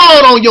being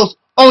called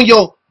on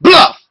your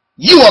bluff.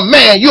 You a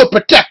man, you a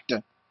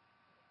protector.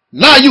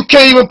 Now you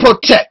can't even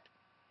protect.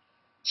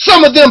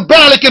 Some of them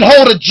barely can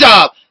hold a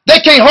job. They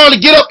can't hardly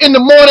get up in the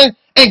morning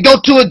and go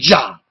to a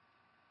job.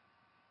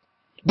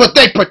 But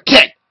they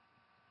protect.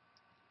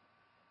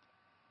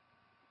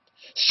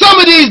 Some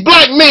of these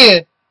black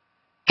men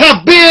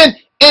have been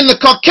in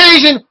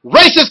the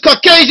racist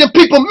Caucasian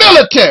people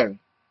military.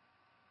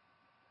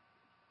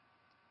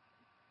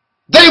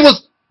 They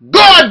was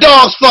guard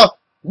dogs for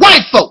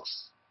white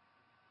folks.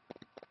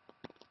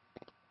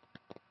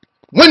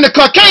 When the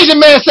Caucasian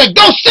man said,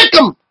 go sick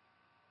 'em,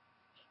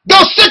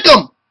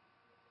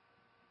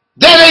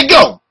 There they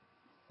go.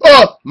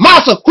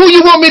 Massa, who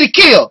you want me to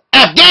kill?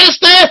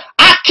 Afghanistan?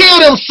 I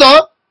killed them,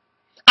 sir.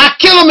 I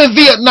killed them in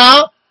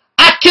Vietnam.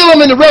 I killed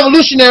them in the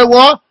Revolutionary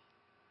War.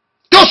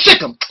 Go sick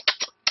them.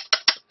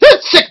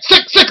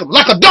 Sick them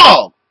like a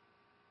dog.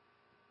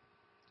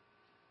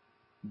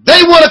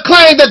 They want to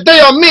claim that they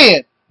are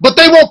men, but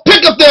they won't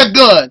pick up their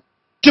gun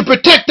to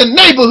protect the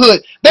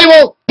neighborhood. They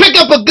won't pick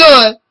up a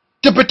gun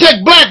to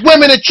protect black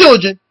women and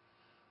children,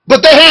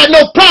 but they had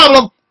no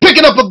problem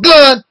picking up a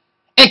gun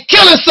and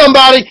killing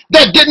somebody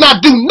that did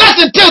not do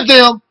nothing to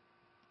them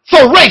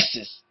for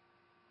racist.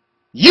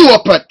 You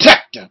a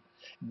protector.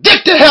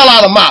 Get the hell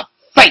out of my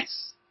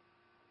face.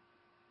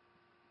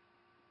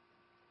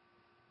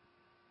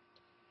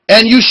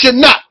 And you should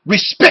not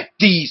respect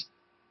these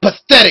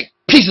pathetic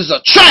pieces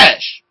of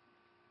trash.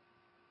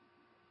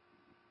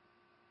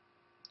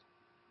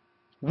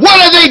 What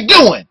are they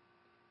doing?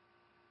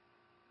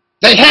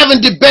 They having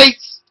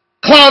debates,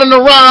 clowning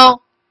around,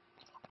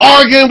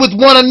 arguing with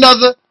one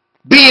another,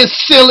 being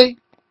silly.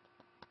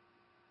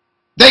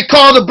 They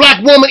call the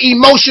black woman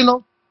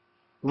emotional.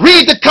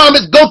 Read the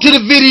comments, go to the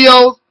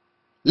videos,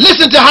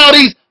 listen to how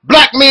these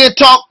black men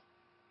talk.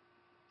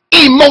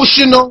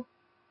 Emotional.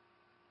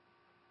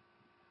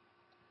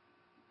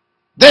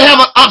 They have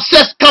an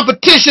obsessed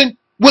competition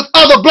with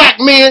other black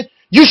men.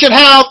 You should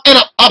have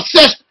an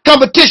obsessed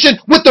competition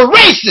with the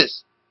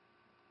racists.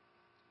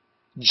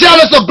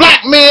 Jealous of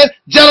black men,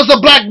 jealous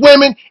of black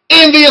women,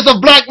 envious of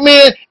black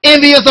men,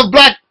 envious of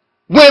black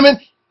women,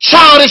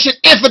 childish and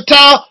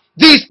infantile.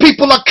 These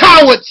people are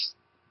cowards.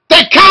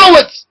 They're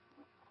cowards.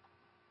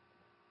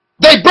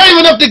 They brave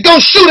enough to go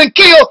shoot and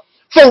kill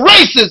for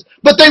racists,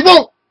 but they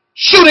won't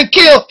shoot and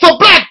kill for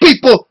black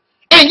people.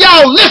 And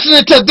y'all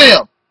listening to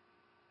them.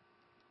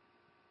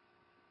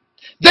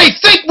 They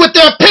think with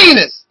their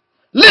penis.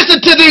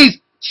 Listen to these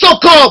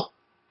so-called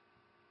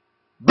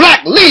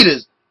black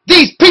leaders.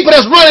 These people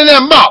that's running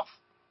their mouth.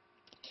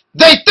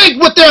 They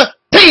think with their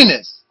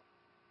penis.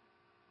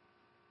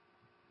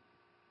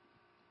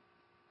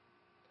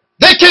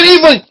 They can't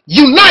even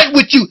unite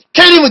with you.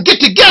 Can't even get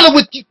together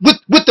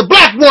with the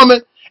black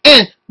woman.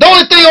 And the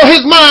only thing on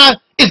his mind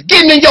is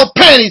getting in your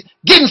panties,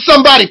 getting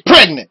somebody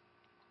pregnant.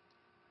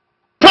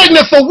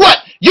 Pregnant for what?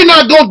 You're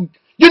not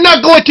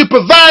going to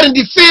provide and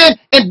defend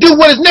and do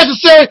what is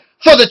necessary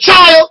for the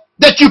child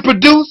that you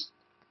produce.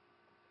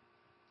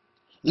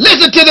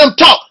 Listen to them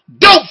talk.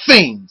 Dope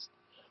fiends,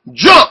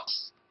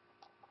 drunks,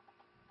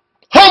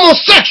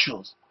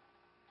 homosexuals,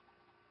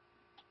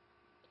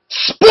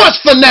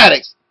 sports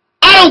fanatics.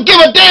 I don't give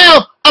a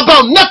damn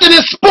about nothing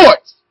in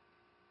sports.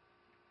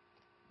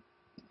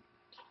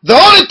 The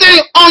only thing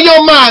on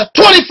your mind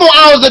 24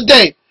 hours a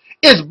day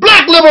is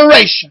black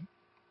liberation.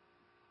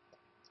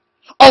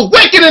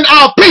 Awakening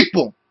our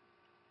people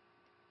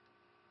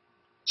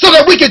so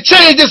that we can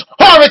change this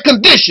horrid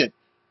condition.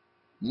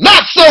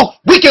 Not so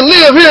we can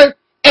live here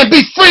and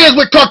be friends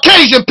with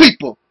Caucasian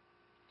people.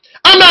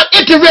 I'm not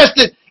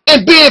interested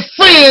in being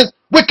friends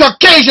with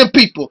Caucasian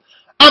people.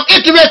 I'm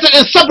interested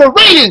in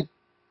separating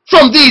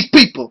from these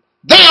people.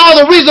 They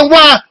are the reason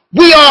why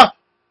we are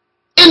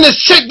in the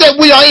shape that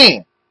we are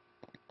in.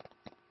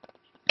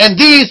 And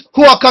these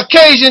who are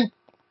Caucasian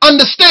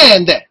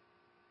understand that.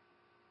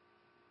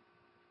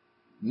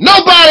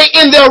 Nobody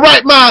in their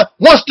right mind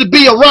wants to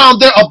be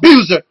around their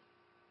abuser.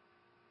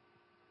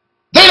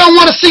 They don't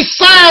want to see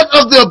signs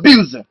of the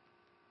abuser.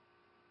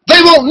 They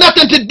want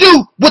nothing to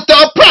do with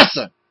the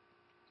oppressor.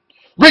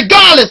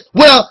 Regardless,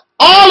 well,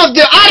 all of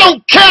them, I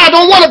don't care. I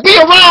don't want to be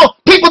around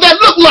people that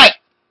look like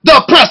the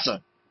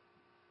oppressor.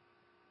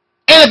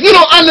 And if you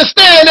don't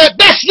understand that,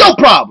 that's your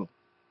problem.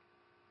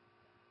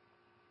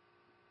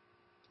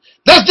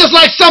 That's just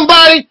like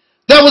somebody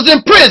that was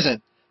in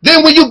prison.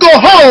 Then when you go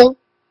home,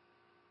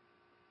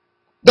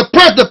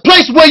 the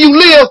place where you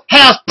live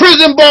has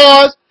prison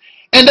bars,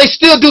 and they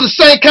still do the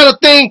same kind of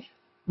thing.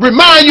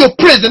 Remind you of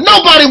prison.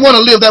 Nobody want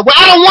to live that way.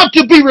 I don't want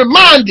to be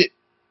reminded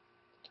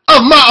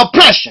of my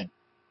oppression.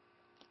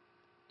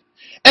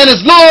 And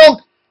as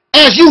long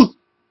as you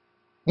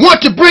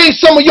want to bring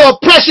some of your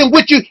oppression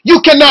with you,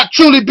 you cannot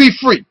truly be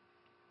free.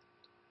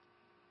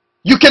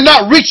 You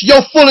cannot reach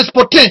your fullest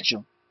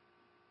potential.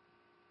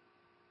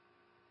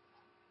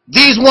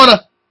 These want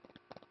to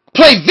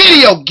play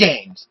video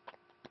games.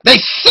 They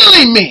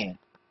silly men.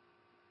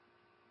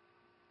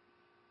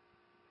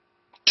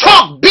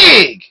 Talk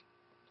big.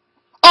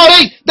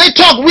 Oh, they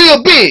talk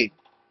real big.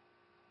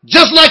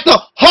 Just like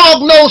the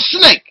hog-nosed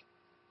snake.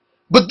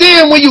 But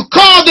then when you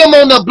call them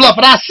on the bluff,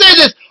 and I say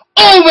this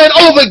over and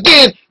over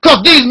again,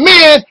 because these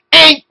men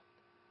ain't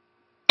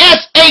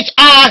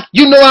S-H-I,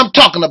 you know what I'm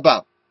talking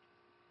about.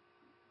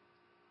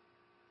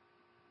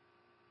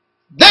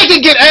 They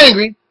can get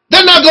angry.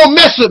 They're not going to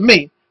mess with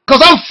me,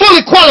 because I'm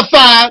fully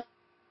qualified,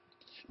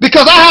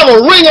 because I have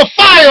a ring of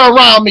fire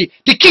around me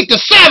to keep the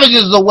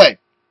savages away.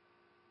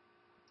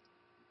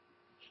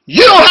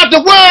 You don't have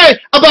to worry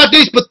about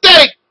these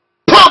pathetic,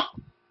 punk,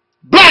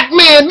 black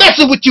men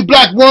messing with you,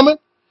 black woman.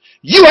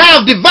 You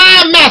have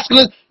divine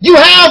masculine. You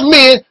have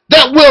men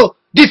that will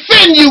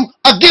defend you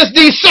against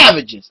these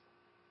savages.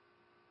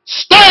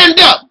 Stand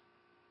up.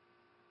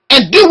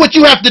 and do what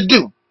you have to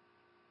do.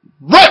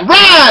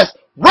 Rise,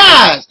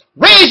 rise,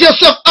 raise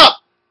yourself up.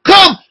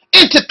 Come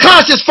into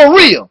conscience for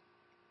real.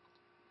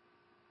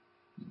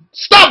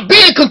 Stop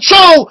being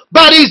controlled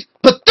by these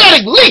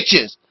pathetic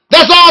leeches.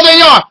 That's all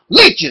they are,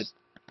 leeches.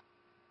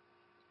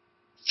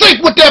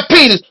 Think with their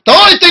penis. The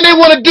only thing they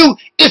want to do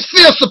is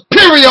feel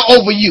superior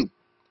over you.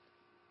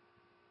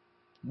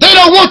 They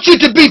don't want you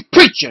to be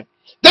preacher.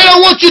 They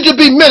don't want you to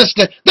be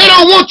minister. They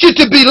don't want you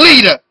to be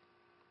leader.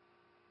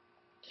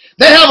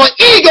 They have an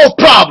ego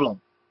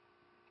problem.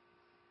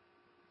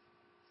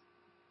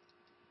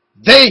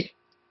 They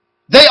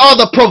are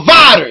the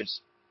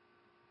providers.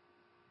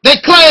 They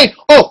claim,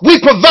 oh,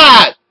 we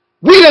provide.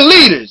 We the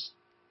leaders.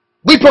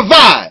 We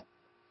provide.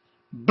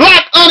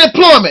 Black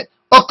unemployment,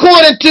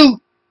 according to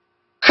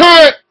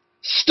current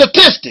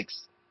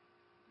statistics,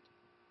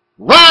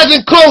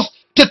 rising close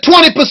to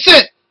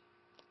 20%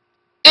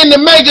 in the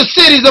major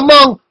cities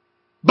among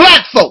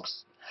black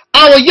folks.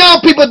 Our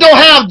young people don't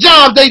have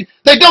jobs.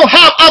 They don't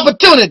have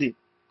opportunity.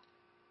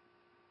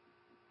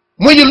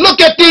 When you look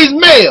at these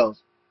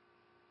males,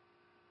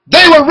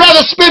 they would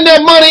rather spend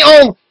their money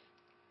on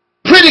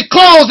pretty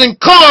clothes and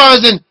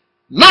cars and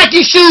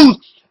Nike shoes.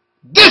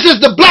 This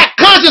is the black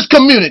conscious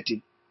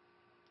community.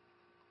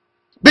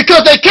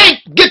 Because they can't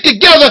get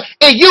together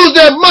and use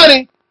their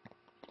money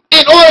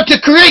in order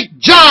to create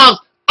jobs,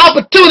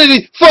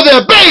 opportunity for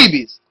their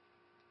babies.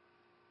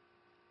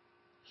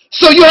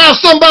 So you have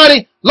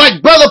somebody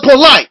like Brother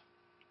Polite,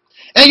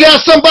 and you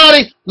have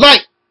somebody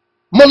like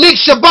Malik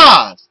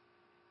Shabazz.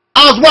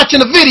 I was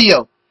watching a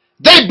video.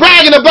 They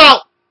bragging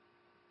about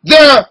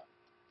their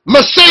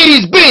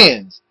Mercedes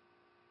Benz.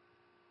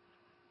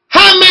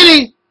 How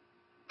many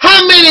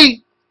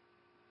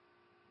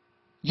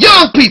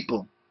young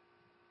people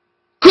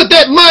could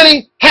that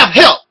money have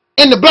helped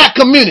in the black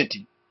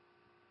community?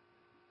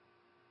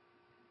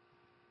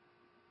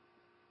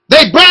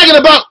 They bragging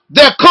about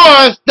their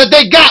cars that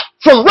they got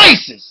from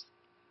racists.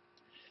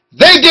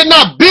 They did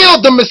not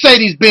build the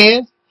Mercedes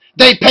Benz.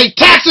 They paid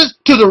taxes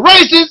to the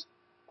racists.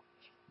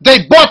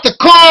 They bought the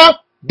car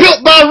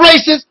built by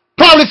racists,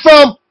 probably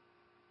from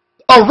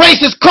a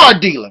racist car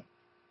dealer.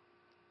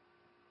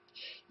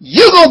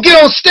 You gonna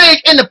get on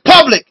stage in the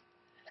public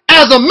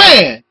as a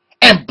man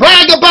and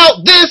brag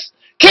about this?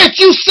 Can't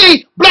you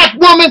see, black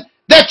woman,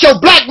 that your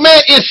black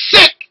man is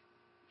sick?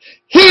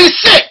 He's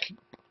sick.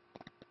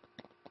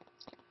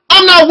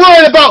 I'm not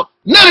worried about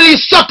none of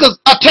these suckers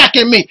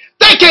attacking me.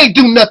 They can't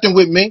do nothing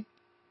with me.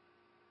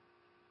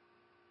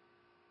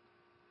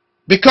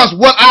 Because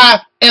what I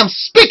am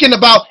speaking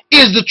about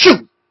is the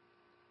truth.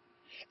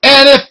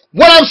 And if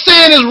what I'm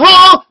saying is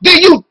wrong,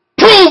 then you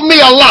prove me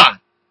a lie.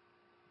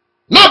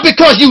 Not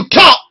because you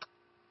talk.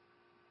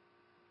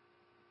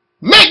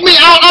 Make me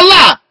out a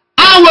lie.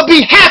 I will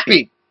be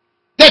happy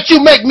that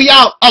you make me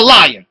out a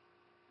liar.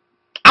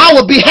 I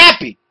will be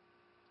happy.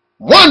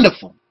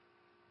 Wonderful.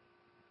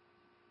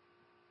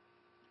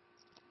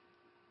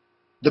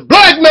 The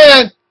black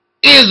man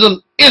is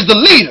the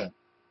leader,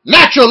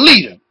 natural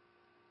leader.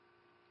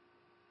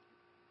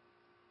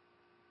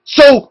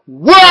 So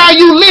where are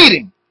you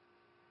leading?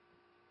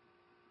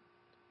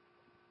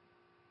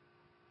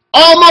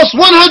 Almost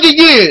 100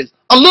 years,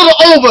 a little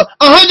over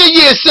 100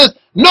 years since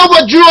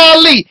Noah Drew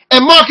Ali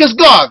and Marcus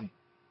Garvey.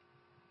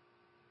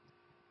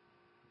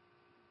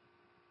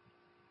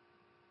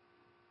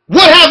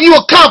 What have you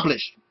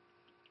accomplished?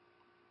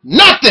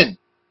 Nothing.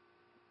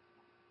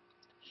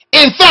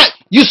 In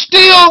fact, you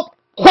still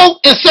quote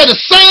and say the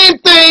same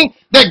thing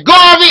that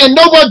Garvey and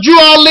Noah Drew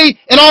Ali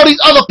and all these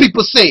other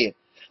people said.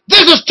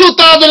 This is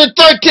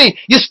 2013.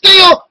 You're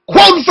still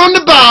quoting from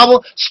the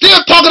Bible,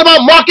 still talking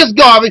about Marcus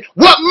Garvey,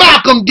 what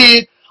Malcolm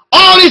did.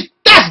 All these,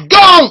 that's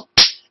gone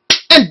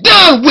and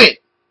done with.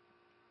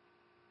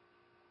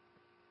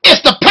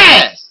 It's the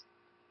past.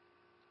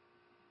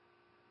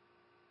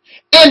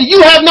 And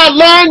you have not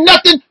learned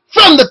nothing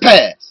from the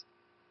past.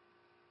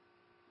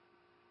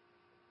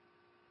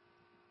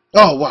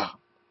 Oh, wow.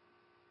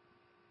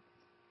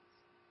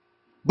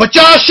 But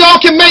y'all sure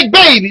can make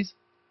babies.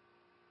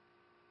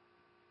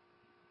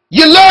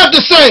 You love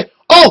to say,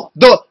 oh,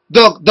 the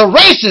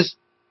racists,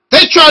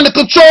 they trying to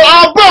control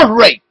our birth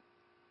rate.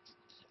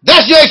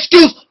 That's your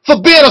excuse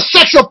for being a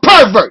sexual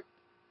pervert.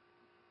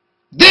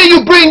 Then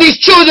you bring these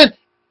children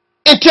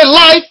into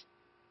life,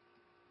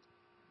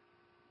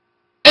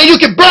 and you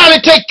can barely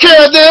take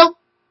care of them.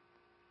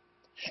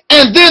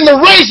 And then the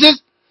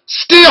racists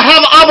still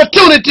have an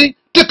opportunity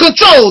to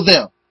control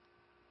them.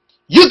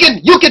 You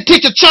can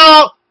teach a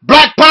child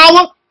black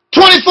power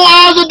 24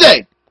 hours a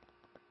day.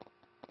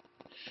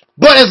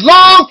 But as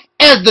long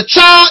as the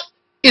child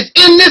is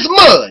in this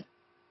mud,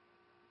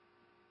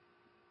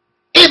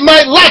 it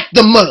might like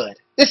the mud.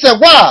 It said,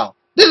 wow,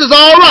 this is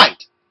all right.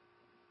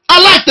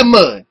 I like the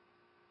mud.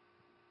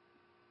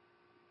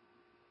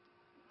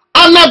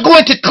 I'm not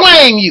going to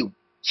claim you.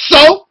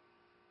 So,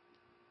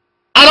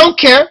 I don't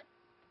care.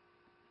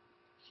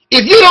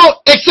 If you don't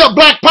accept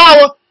black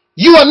power,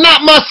 you are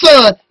not my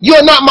son. You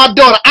are not my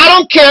daughter. I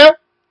don't care.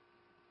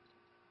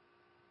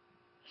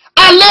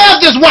 I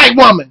love this white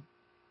woman.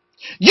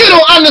 You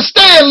don't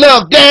understand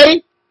love,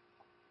 daddy.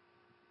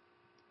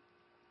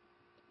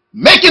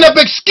 Making up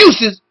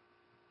excuses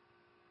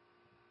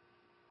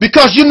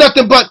because you're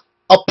nothing but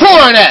a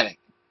porn addict.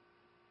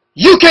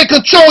 You can't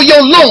control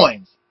your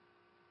loins.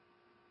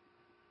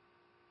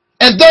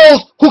 And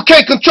those who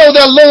can't control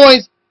their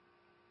loins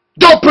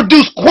don't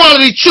produce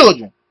quality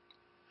children.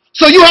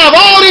 So you have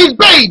all these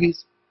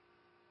babies,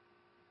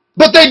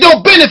 but they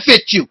don't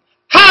benefit you.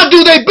 How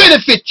do they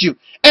benefit you?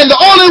 And the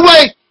only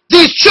way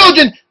these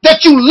children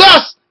that you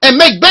lust and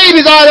make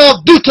babies out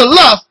of due to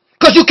lust,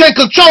 because you can't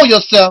control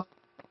yourself,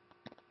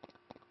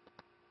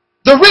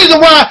 the reason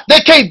why they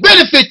can't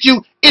benefit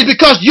you is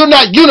because you're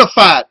not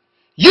unified.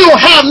 You don't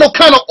have no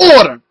kind of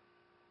order.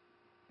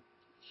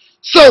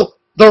 So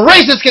the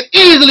racists can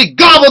easily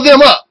gobble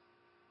them up.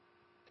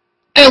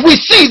 And we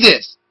see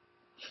this.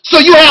 So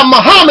you have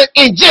Muhammad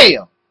in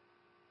jail,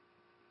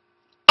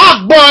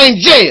 Akbar in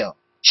jail,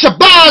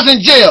 Shabazz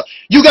in jail.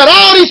 You got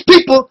all these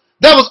people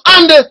that was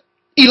under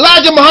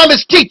Elijah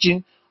Muhammad's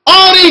teaching,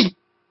 all these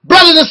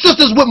brothers and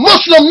sisters with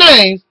Muslim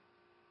names,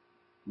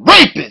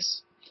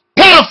 rapists,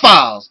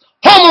 pedophiles,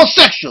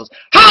 homosexuals.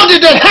 How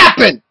did that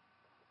happen?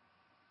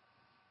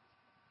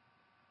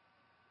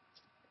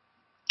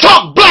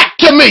 Talk black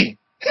to me.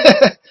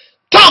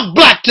 Talk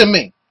black to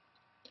me.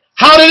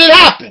 How did it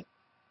happen?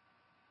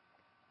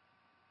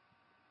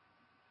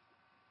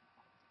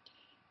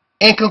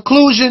 In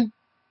conclusion,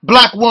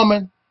 black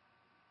woman,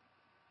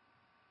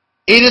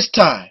 it is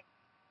time.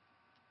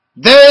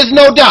 There is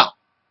no doubt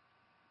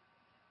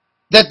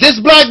that this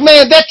black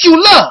man that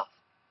you love,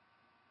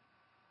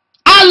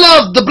 I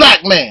love the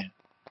black man,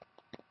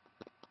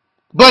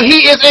 but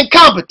he is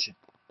incompetent.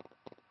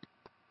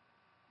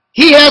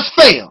 He has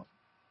failed.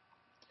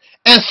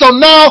 And so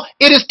now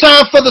it is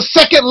time for the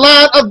second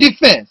line of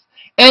defense.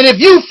 And if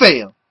you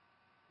fail,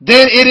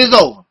 then it is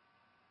over.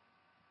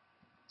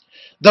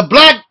 The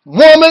black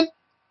woman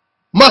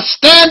must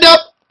stand up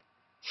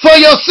for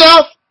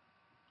yourself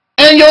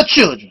and your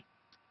children.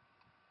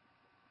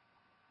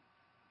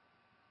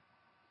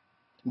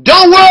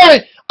 Don't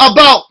worry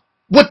about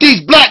what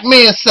these black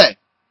men say.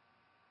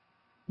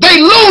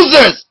 They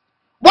losers.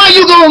 Why are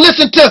you going to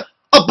listen to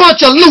a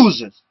bunch of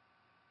losers?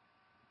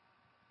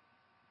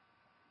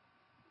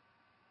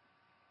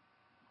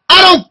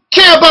 I don't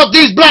care about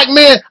these black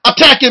men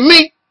attacking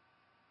me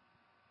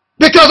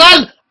because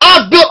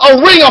I built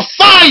a ring of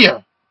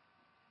fire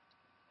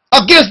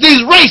against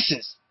these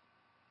racists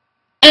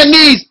and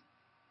these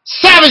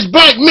savage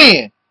black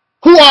men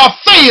who are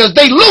failures.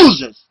 They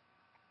losers.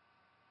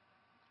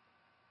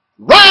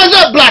 Rise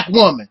up, black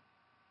woman.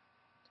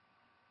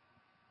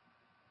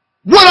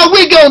 What are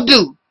we going to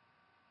do?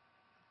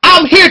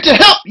 I'm here to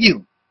help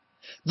you.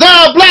 There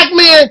are black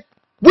men,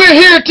 we're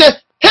here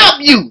to help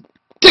you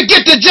to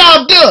get the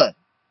job done.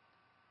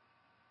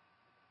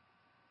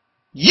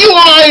 You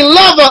are a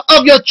lover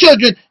of your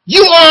children.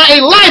 You are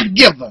a life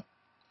giver.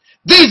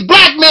 These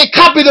black men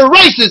copy the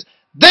racists.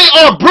 They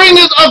are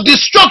bringers of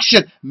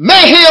destruction,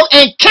 mayhem,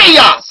 and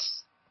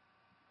chaos.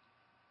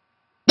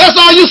 That's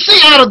all you see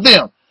out of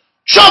them.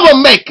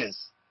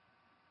 Troublemakers.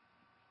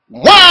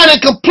 Whine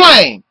and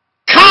complain.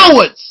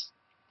 Cowards.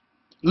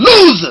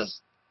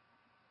 Losers.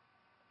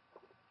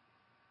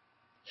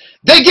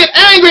 They get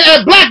angry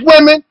at black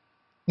women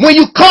when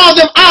you call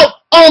them out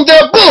on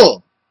their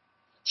bull.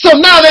 So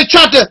now they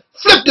try to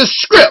flip the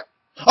script.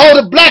 Oh,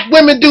 the black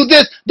women do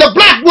this. The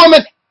black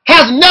woman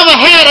has never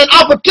had an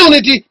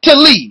opportunity to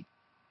lead.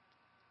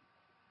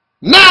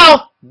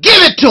 Now,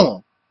 give it to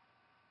them.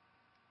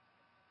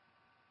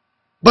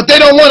 But they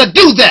don't want to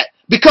do that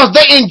because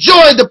they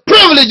enjoy the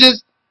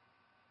privileges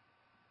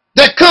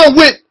that come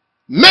with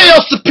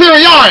male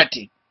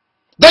superiority.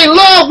 They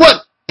love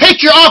what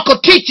patriarchal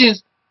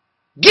teachings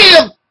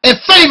give and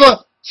favor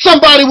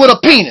somebody with a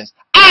penis.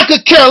 I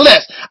could care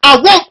less. I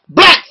want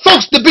black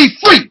folks to be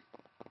free.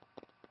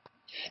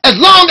 As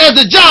long as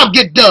the job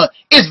gets done,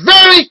 it's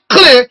very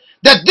clear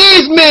that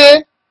these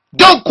men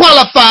don't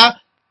qualify.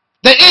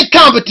 They're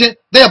incompetent.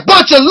 They're a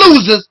bunch of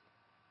losers.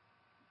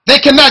 They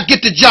cannot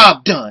get the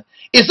job done.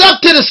 It's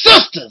up to the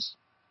sisters.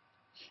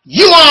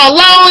 You are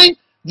allowing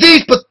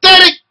these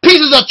pathetic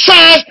pieces of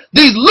trash,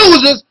 these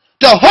losers,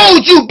 to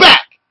hold you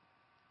back.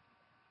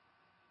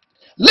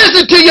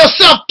 Listen to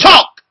yourself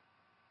talk.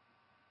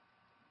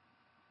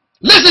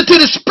 Listen to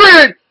the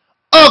spirit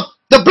of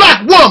the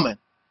black woman.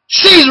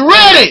 She's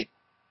ready.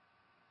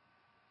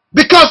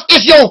 Because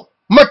it's your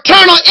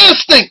maternal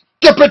instinct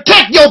to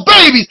protect your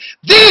babies.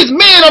 These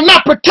men are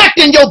not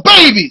protecting your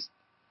babies.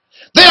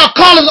 They are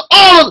causing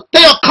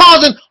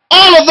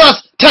all of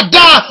us to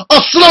die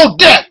a slow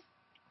death.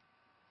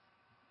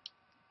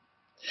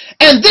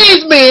 And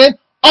these men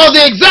are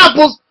the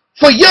examples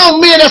for young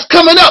men that's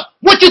coming up.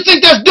 What you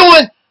think that's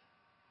doing?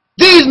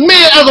 These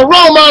men as a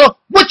role model,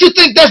 what you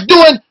think that's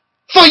doing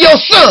for your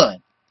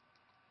son?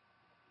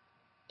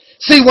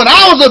 See, when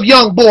I was a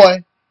young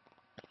boy,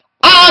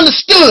 I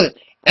understood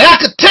and I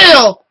could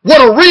tell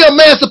what a real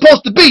man's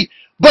supposed to be.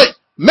 But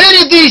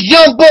many of these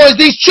young boys,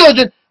 these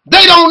children,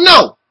 they don't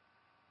know.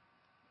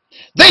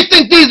 They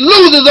think these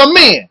losers are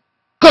men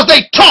because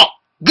they talk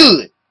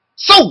good.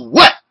 So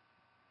what?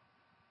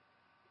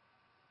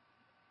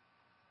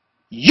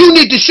 You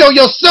need to show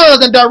your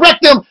sons and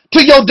direct them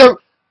to your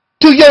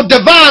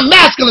divine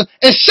masculine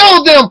and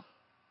show them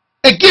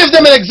and give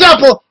them an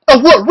example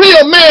of what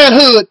real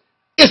manhood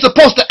is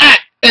supposed to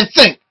act and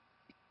think.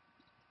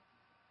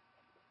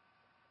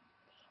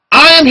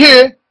 I am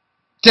here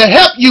to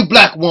help you,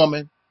 black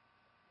woman,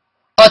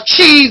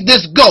 achieve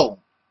this goal.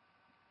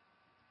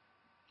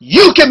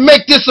 You can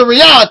make this a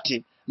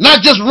reality,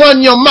 not just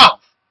run your mouth.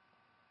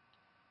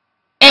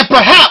 And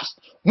perhaps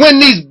when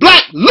these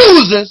black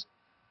losers,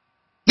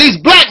 these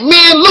black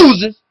men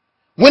losers,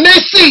 when they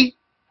see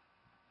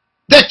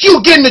that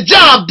you getting the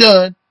job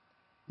done,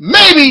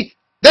 maybe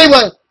they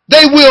will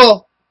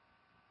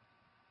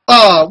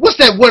what's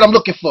that word I'm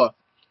looking for?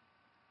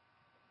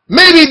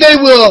 Maybe they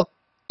will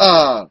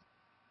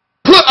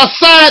put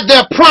aside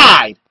their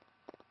pride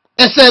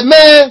and say,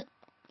 man,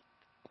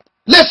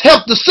 let's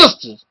help the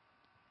sisters.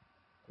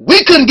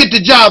 We couldn't get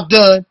the job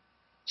done.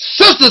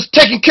 Sisters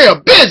taking care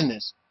of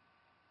business.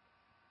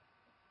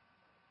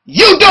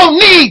 You don't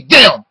need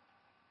them.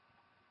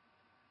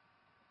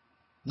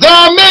 There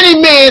are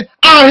many men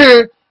out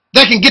here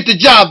that can get the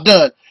job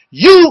done.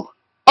 You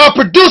are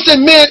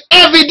producing men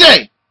every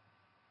day.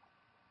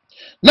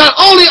 Not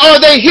only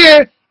are they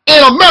here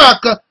in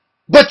America,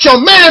 but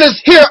your man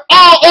is here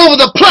all over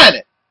the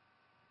planet.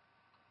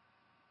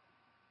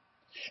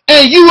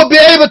 And you will be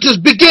able to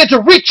begin to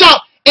reach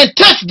out and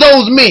touch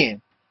those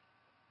men.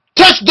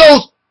 Touch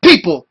those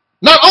people,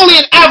 not only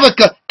in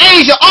Africa,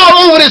 Asia,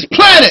 all over this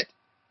planet.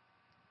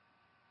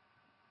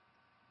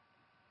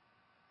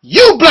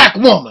 You black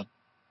woman,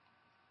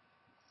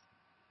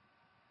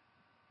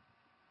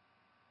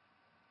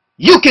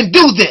 you can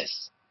do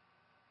this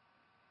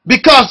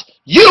because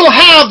you don't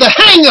have the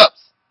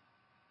hang-ups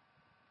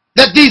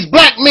that these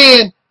black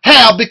men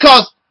have,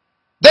 because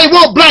they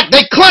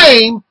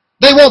claim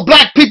they want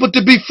black people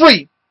to be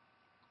free,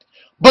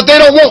 but they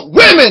don't want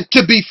women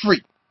to be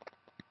free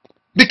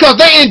because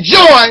they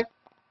enjoy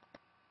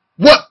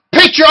what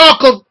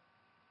patriarchal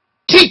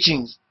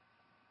teachings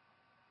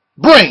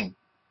bring.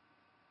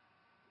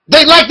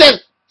 They like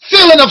that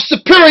feeling of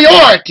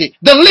superiority,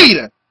 the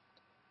leader.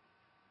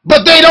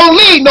 But they don't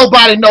lead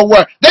nobody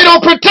nowhere. They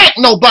don't protect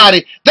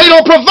nobody. They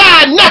don't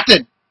provide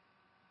nothing.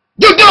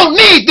 You don't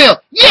need them.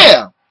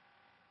 Yeah.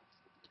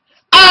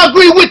 I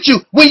agree with you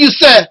when you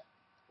say,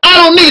 I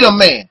don't need a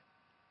man.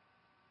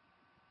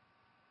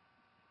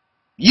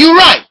 You're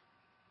right.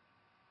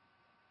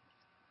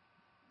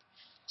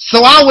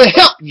 So I will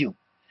help you.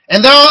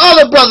 And there are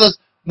other brothers,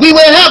 we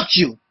will help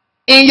you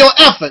in your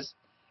efforts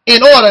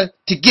in order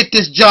to get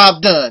this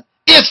job done.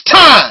 It's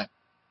time.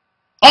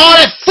 All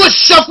that foot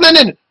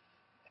shuffling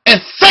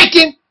and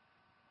faking,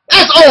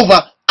 that's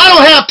over. I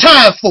don't have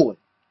time for it.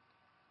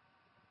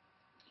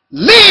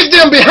 Leave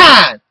them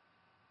behind.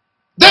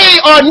 They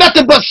are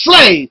nothing but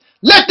slaves.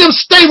 Let them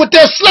stay with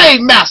their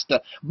slave master.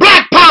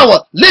 Black power,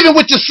 living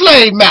with your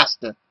slave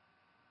master.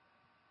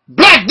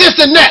 Black this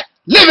and that,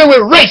 living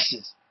with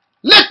races.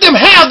 Let them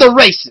have the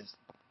races.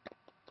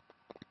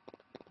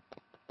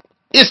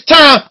 It's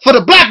time for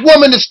the black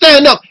woman to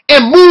stand up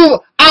and move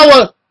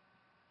our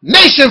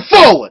nation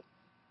forward.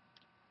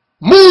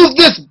 Move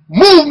this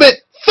movement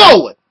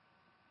forward.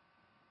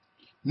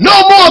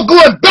 No more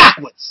going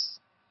backwards.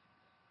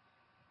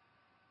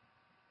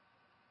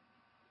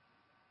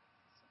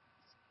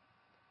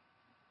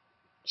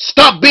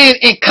 Stop being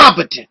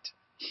incompetent.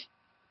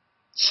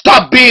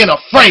 Stop being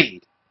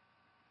afraid.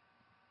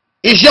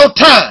 It's your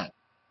time.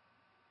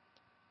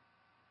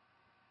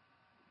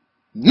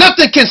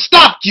 Nothing can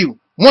stop you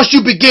once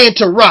you begin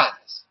to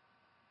rise.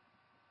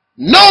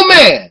 No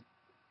man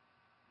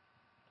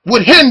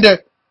would hinder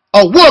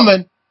a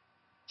woman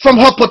from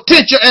her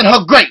potential and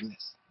her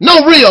greatness.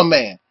 No real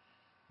man.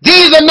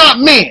 These are not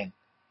men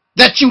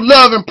that you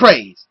love and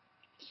praise.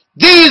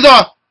 These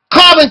are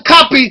carbon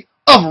copy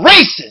of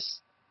racists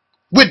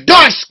with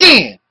dark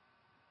skin.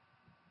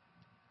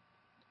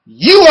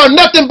 You are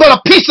nothing but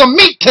a piece of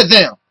meat to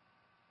them.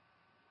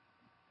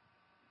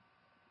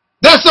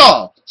 That's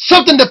all.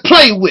 Something to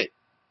play with.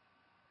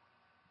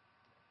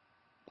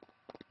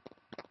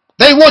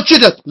 They want you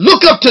to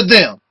look up to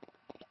them.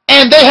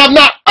 And they have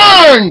not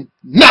earned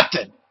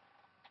nothing.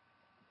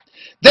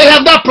 They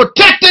have not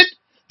protected.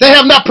 They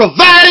have not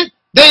provided.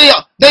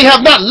 They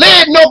have not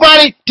led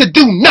nobody to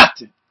do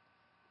nothing.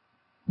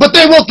 But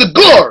they want the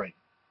glory.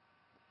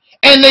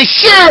 And they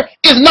sure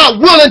is not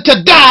willing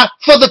to die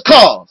for the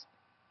cause.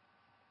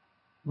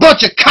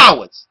 Bunch of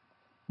cowards.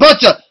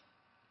 Bunch of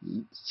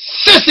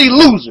sissy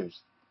losers.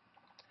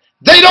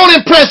 They don't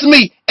impress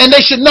me, and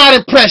they should not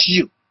impress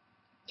you.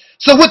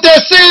 So with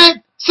that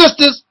said,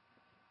 sisters,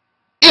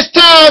 it's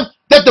time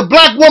that the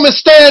black woman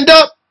stand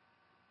up,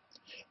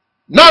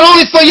 not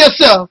only for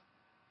yourself,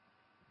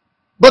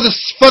 but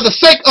for the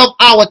sake of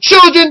our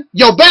children,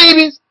 your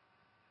babies,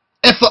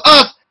 and for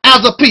us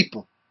as a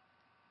people.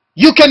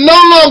 You can no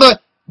longer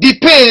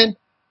depend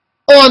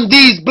on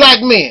these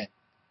black men,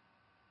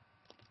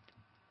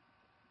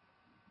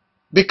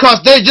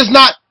 because they're just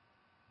not,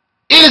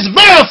 it is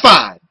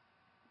verified.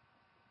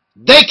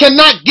 they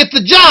cannot get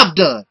the job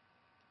done.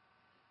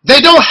 They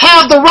don't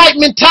have the right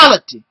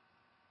mentality.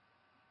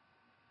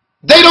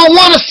 They don't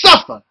want to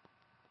suffer.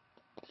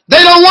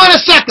 They don't want to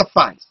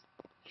sacrifice.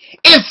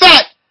 In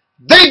fact,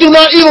 they do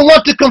not even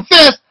want to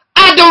confess,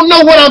 I don't know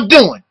what I'm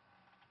doing.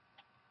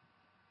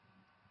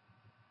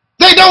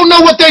 They don't know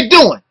what they're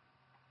doing.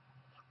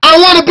 I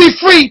want to be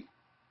free,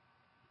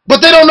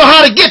 but they don't know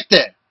how to get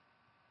there.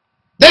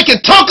 They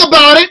can talk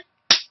about it.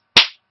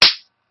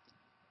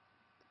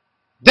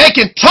 They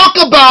can talk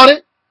about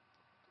it,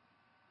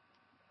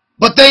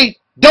 but they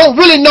don't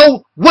really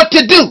know what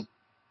to do.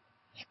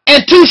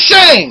 And to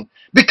shame,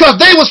 because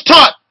they was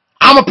taught,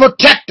 I'm a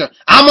protector,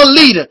 I'm a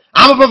leader,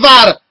 I'm a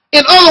provider.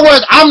 In other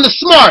words, I'm the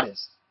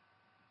smartest.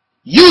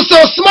 You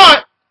so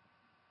smart,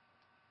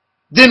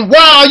 then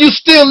why are you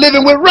still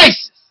living with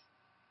racists?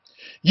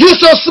 You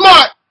so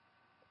smart,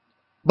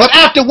 but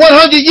after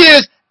 100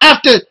 years,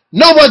 after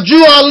Noah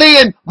Drew Ali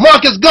and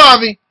Marcus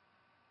Garvey,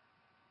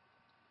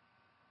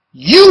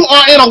 you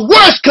are in a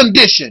worse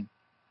condition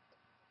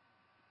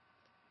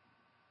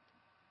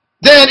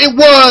than it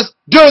was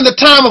during the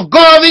time of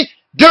Garvey,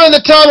 during the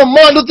time of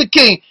Martin Luther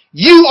King.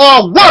 You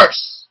are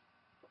worse.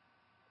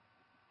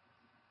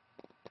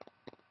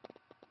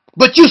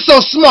 But you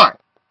so smart.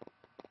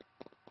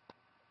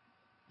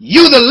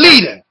 You the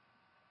leader.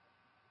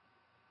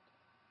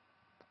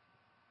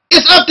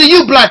 It's up to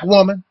you, black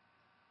woman.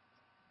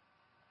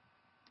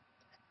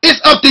 It's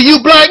up to you,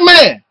 black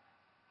man.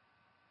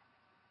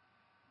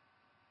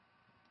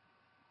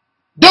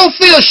 Don't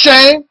feel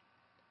shame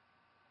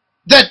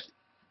that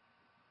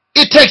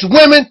it takes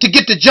women to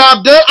get the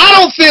job done. I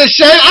don't feel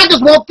shame. I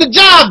just want the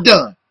job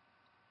done.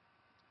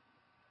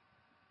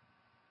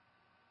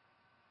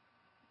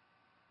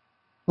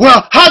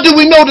 Well, how do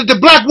we know that the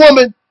black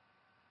woman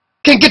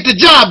can get the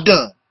job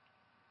done?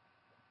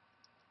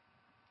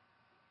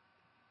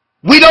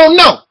 We don't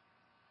know.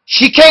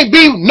 She can't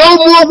be no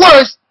more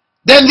worse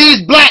than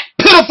these black,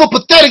 pitiful,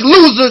 pathetic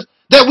losers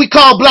that we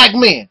call black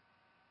men.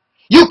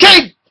 You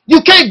can't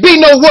be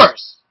no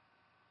worse.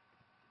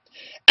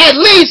 At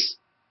least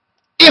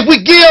if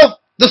we give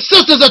the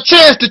sisters a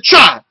chance to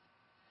try,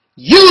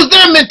 use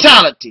their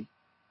mentality.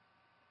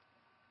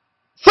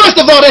 First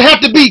of all, they have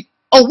to be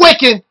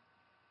awakened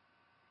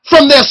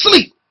from their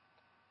sleep.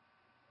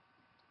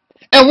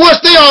 And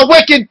once they are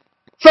awakened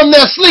from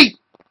their sleep,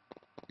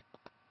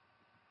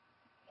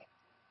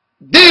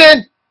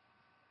 then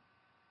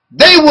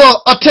they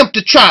will attempt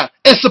to try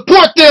and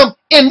support them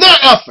in their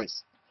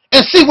efforts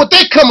and see what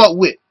they come up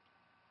with.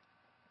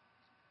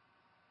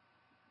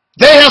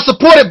 They have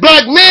supported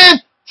black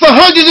men for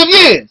hundreds of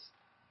years.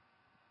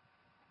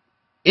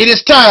 It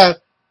is time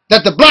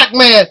that the black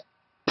man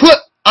put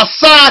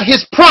aside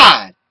his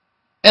pride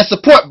and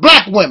support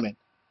black women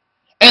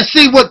and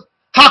see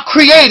how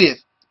creative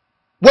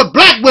what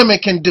black women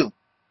can do.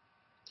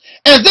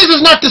 And this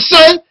is not to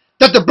say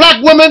that the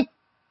black women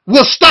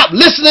will stop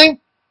listening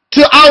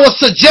to our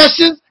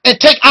suggestions and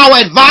take our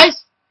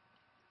advice,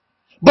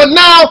 but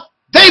now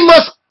they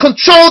must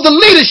control the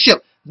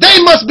leadership.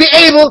 They must be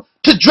able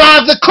to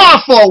drive the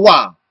car for a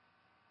while.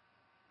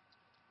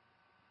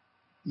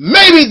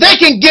 Maybe they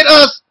can get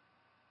us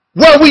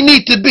where we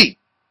need to be.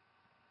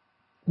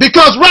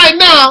 Because right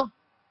now,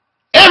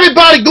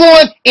 everybody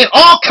going in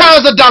all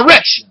kinds of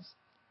directions.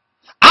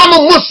 I'm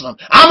a Muslim.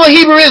 I'm a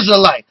Hebrew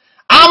Israelite.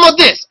 I'm a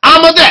this.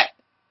 I'm a that.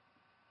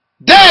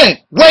 Dang,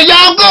 where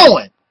y'all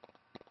going?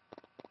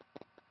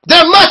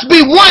 There must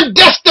be one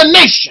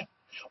destination,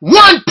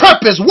 one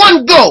purpose,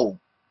 one goal,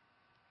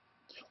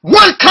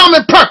 one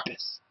common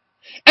purpose.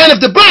 And if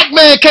the black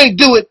man can't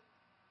do it,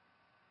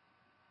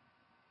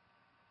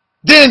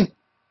 then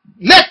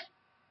let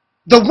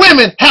the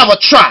women have a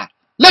try.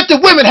 Let the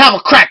women have a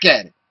crack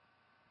at it.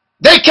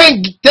 They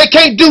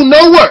can't do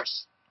no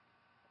worse.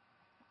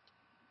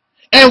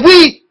 And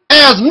we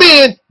as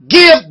men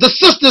give the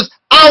sisters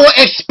our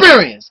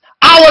experience,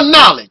 our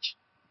knowledge.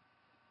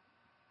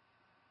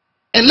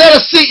 And let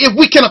us see if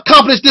we can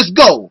accomplish this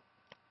goal.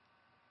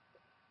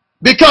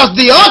 Because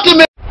the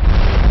ultimate...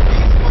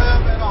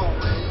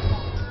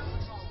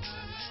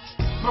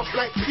 My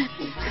black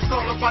people, it's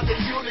all about the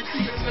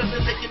unity. There's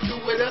nothing they can do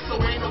with us, so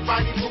ain't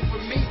nobody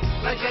moving me.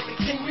 Like the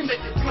king, we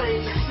make it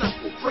plain and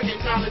simple. Bringing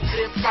knowledge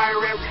and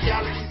fire at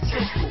reality's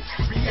temple.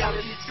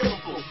 Reality's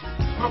simple.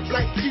 My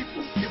black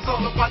people, it's all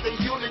about the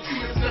unity.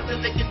 There's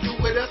nothing they can do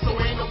with us, so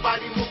ain't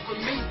nobody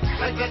moving me.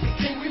 Like the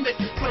king, we make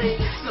it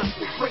plain and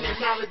simple. Bringing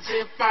knowledge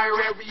and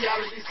fire at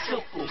reality's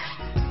temple.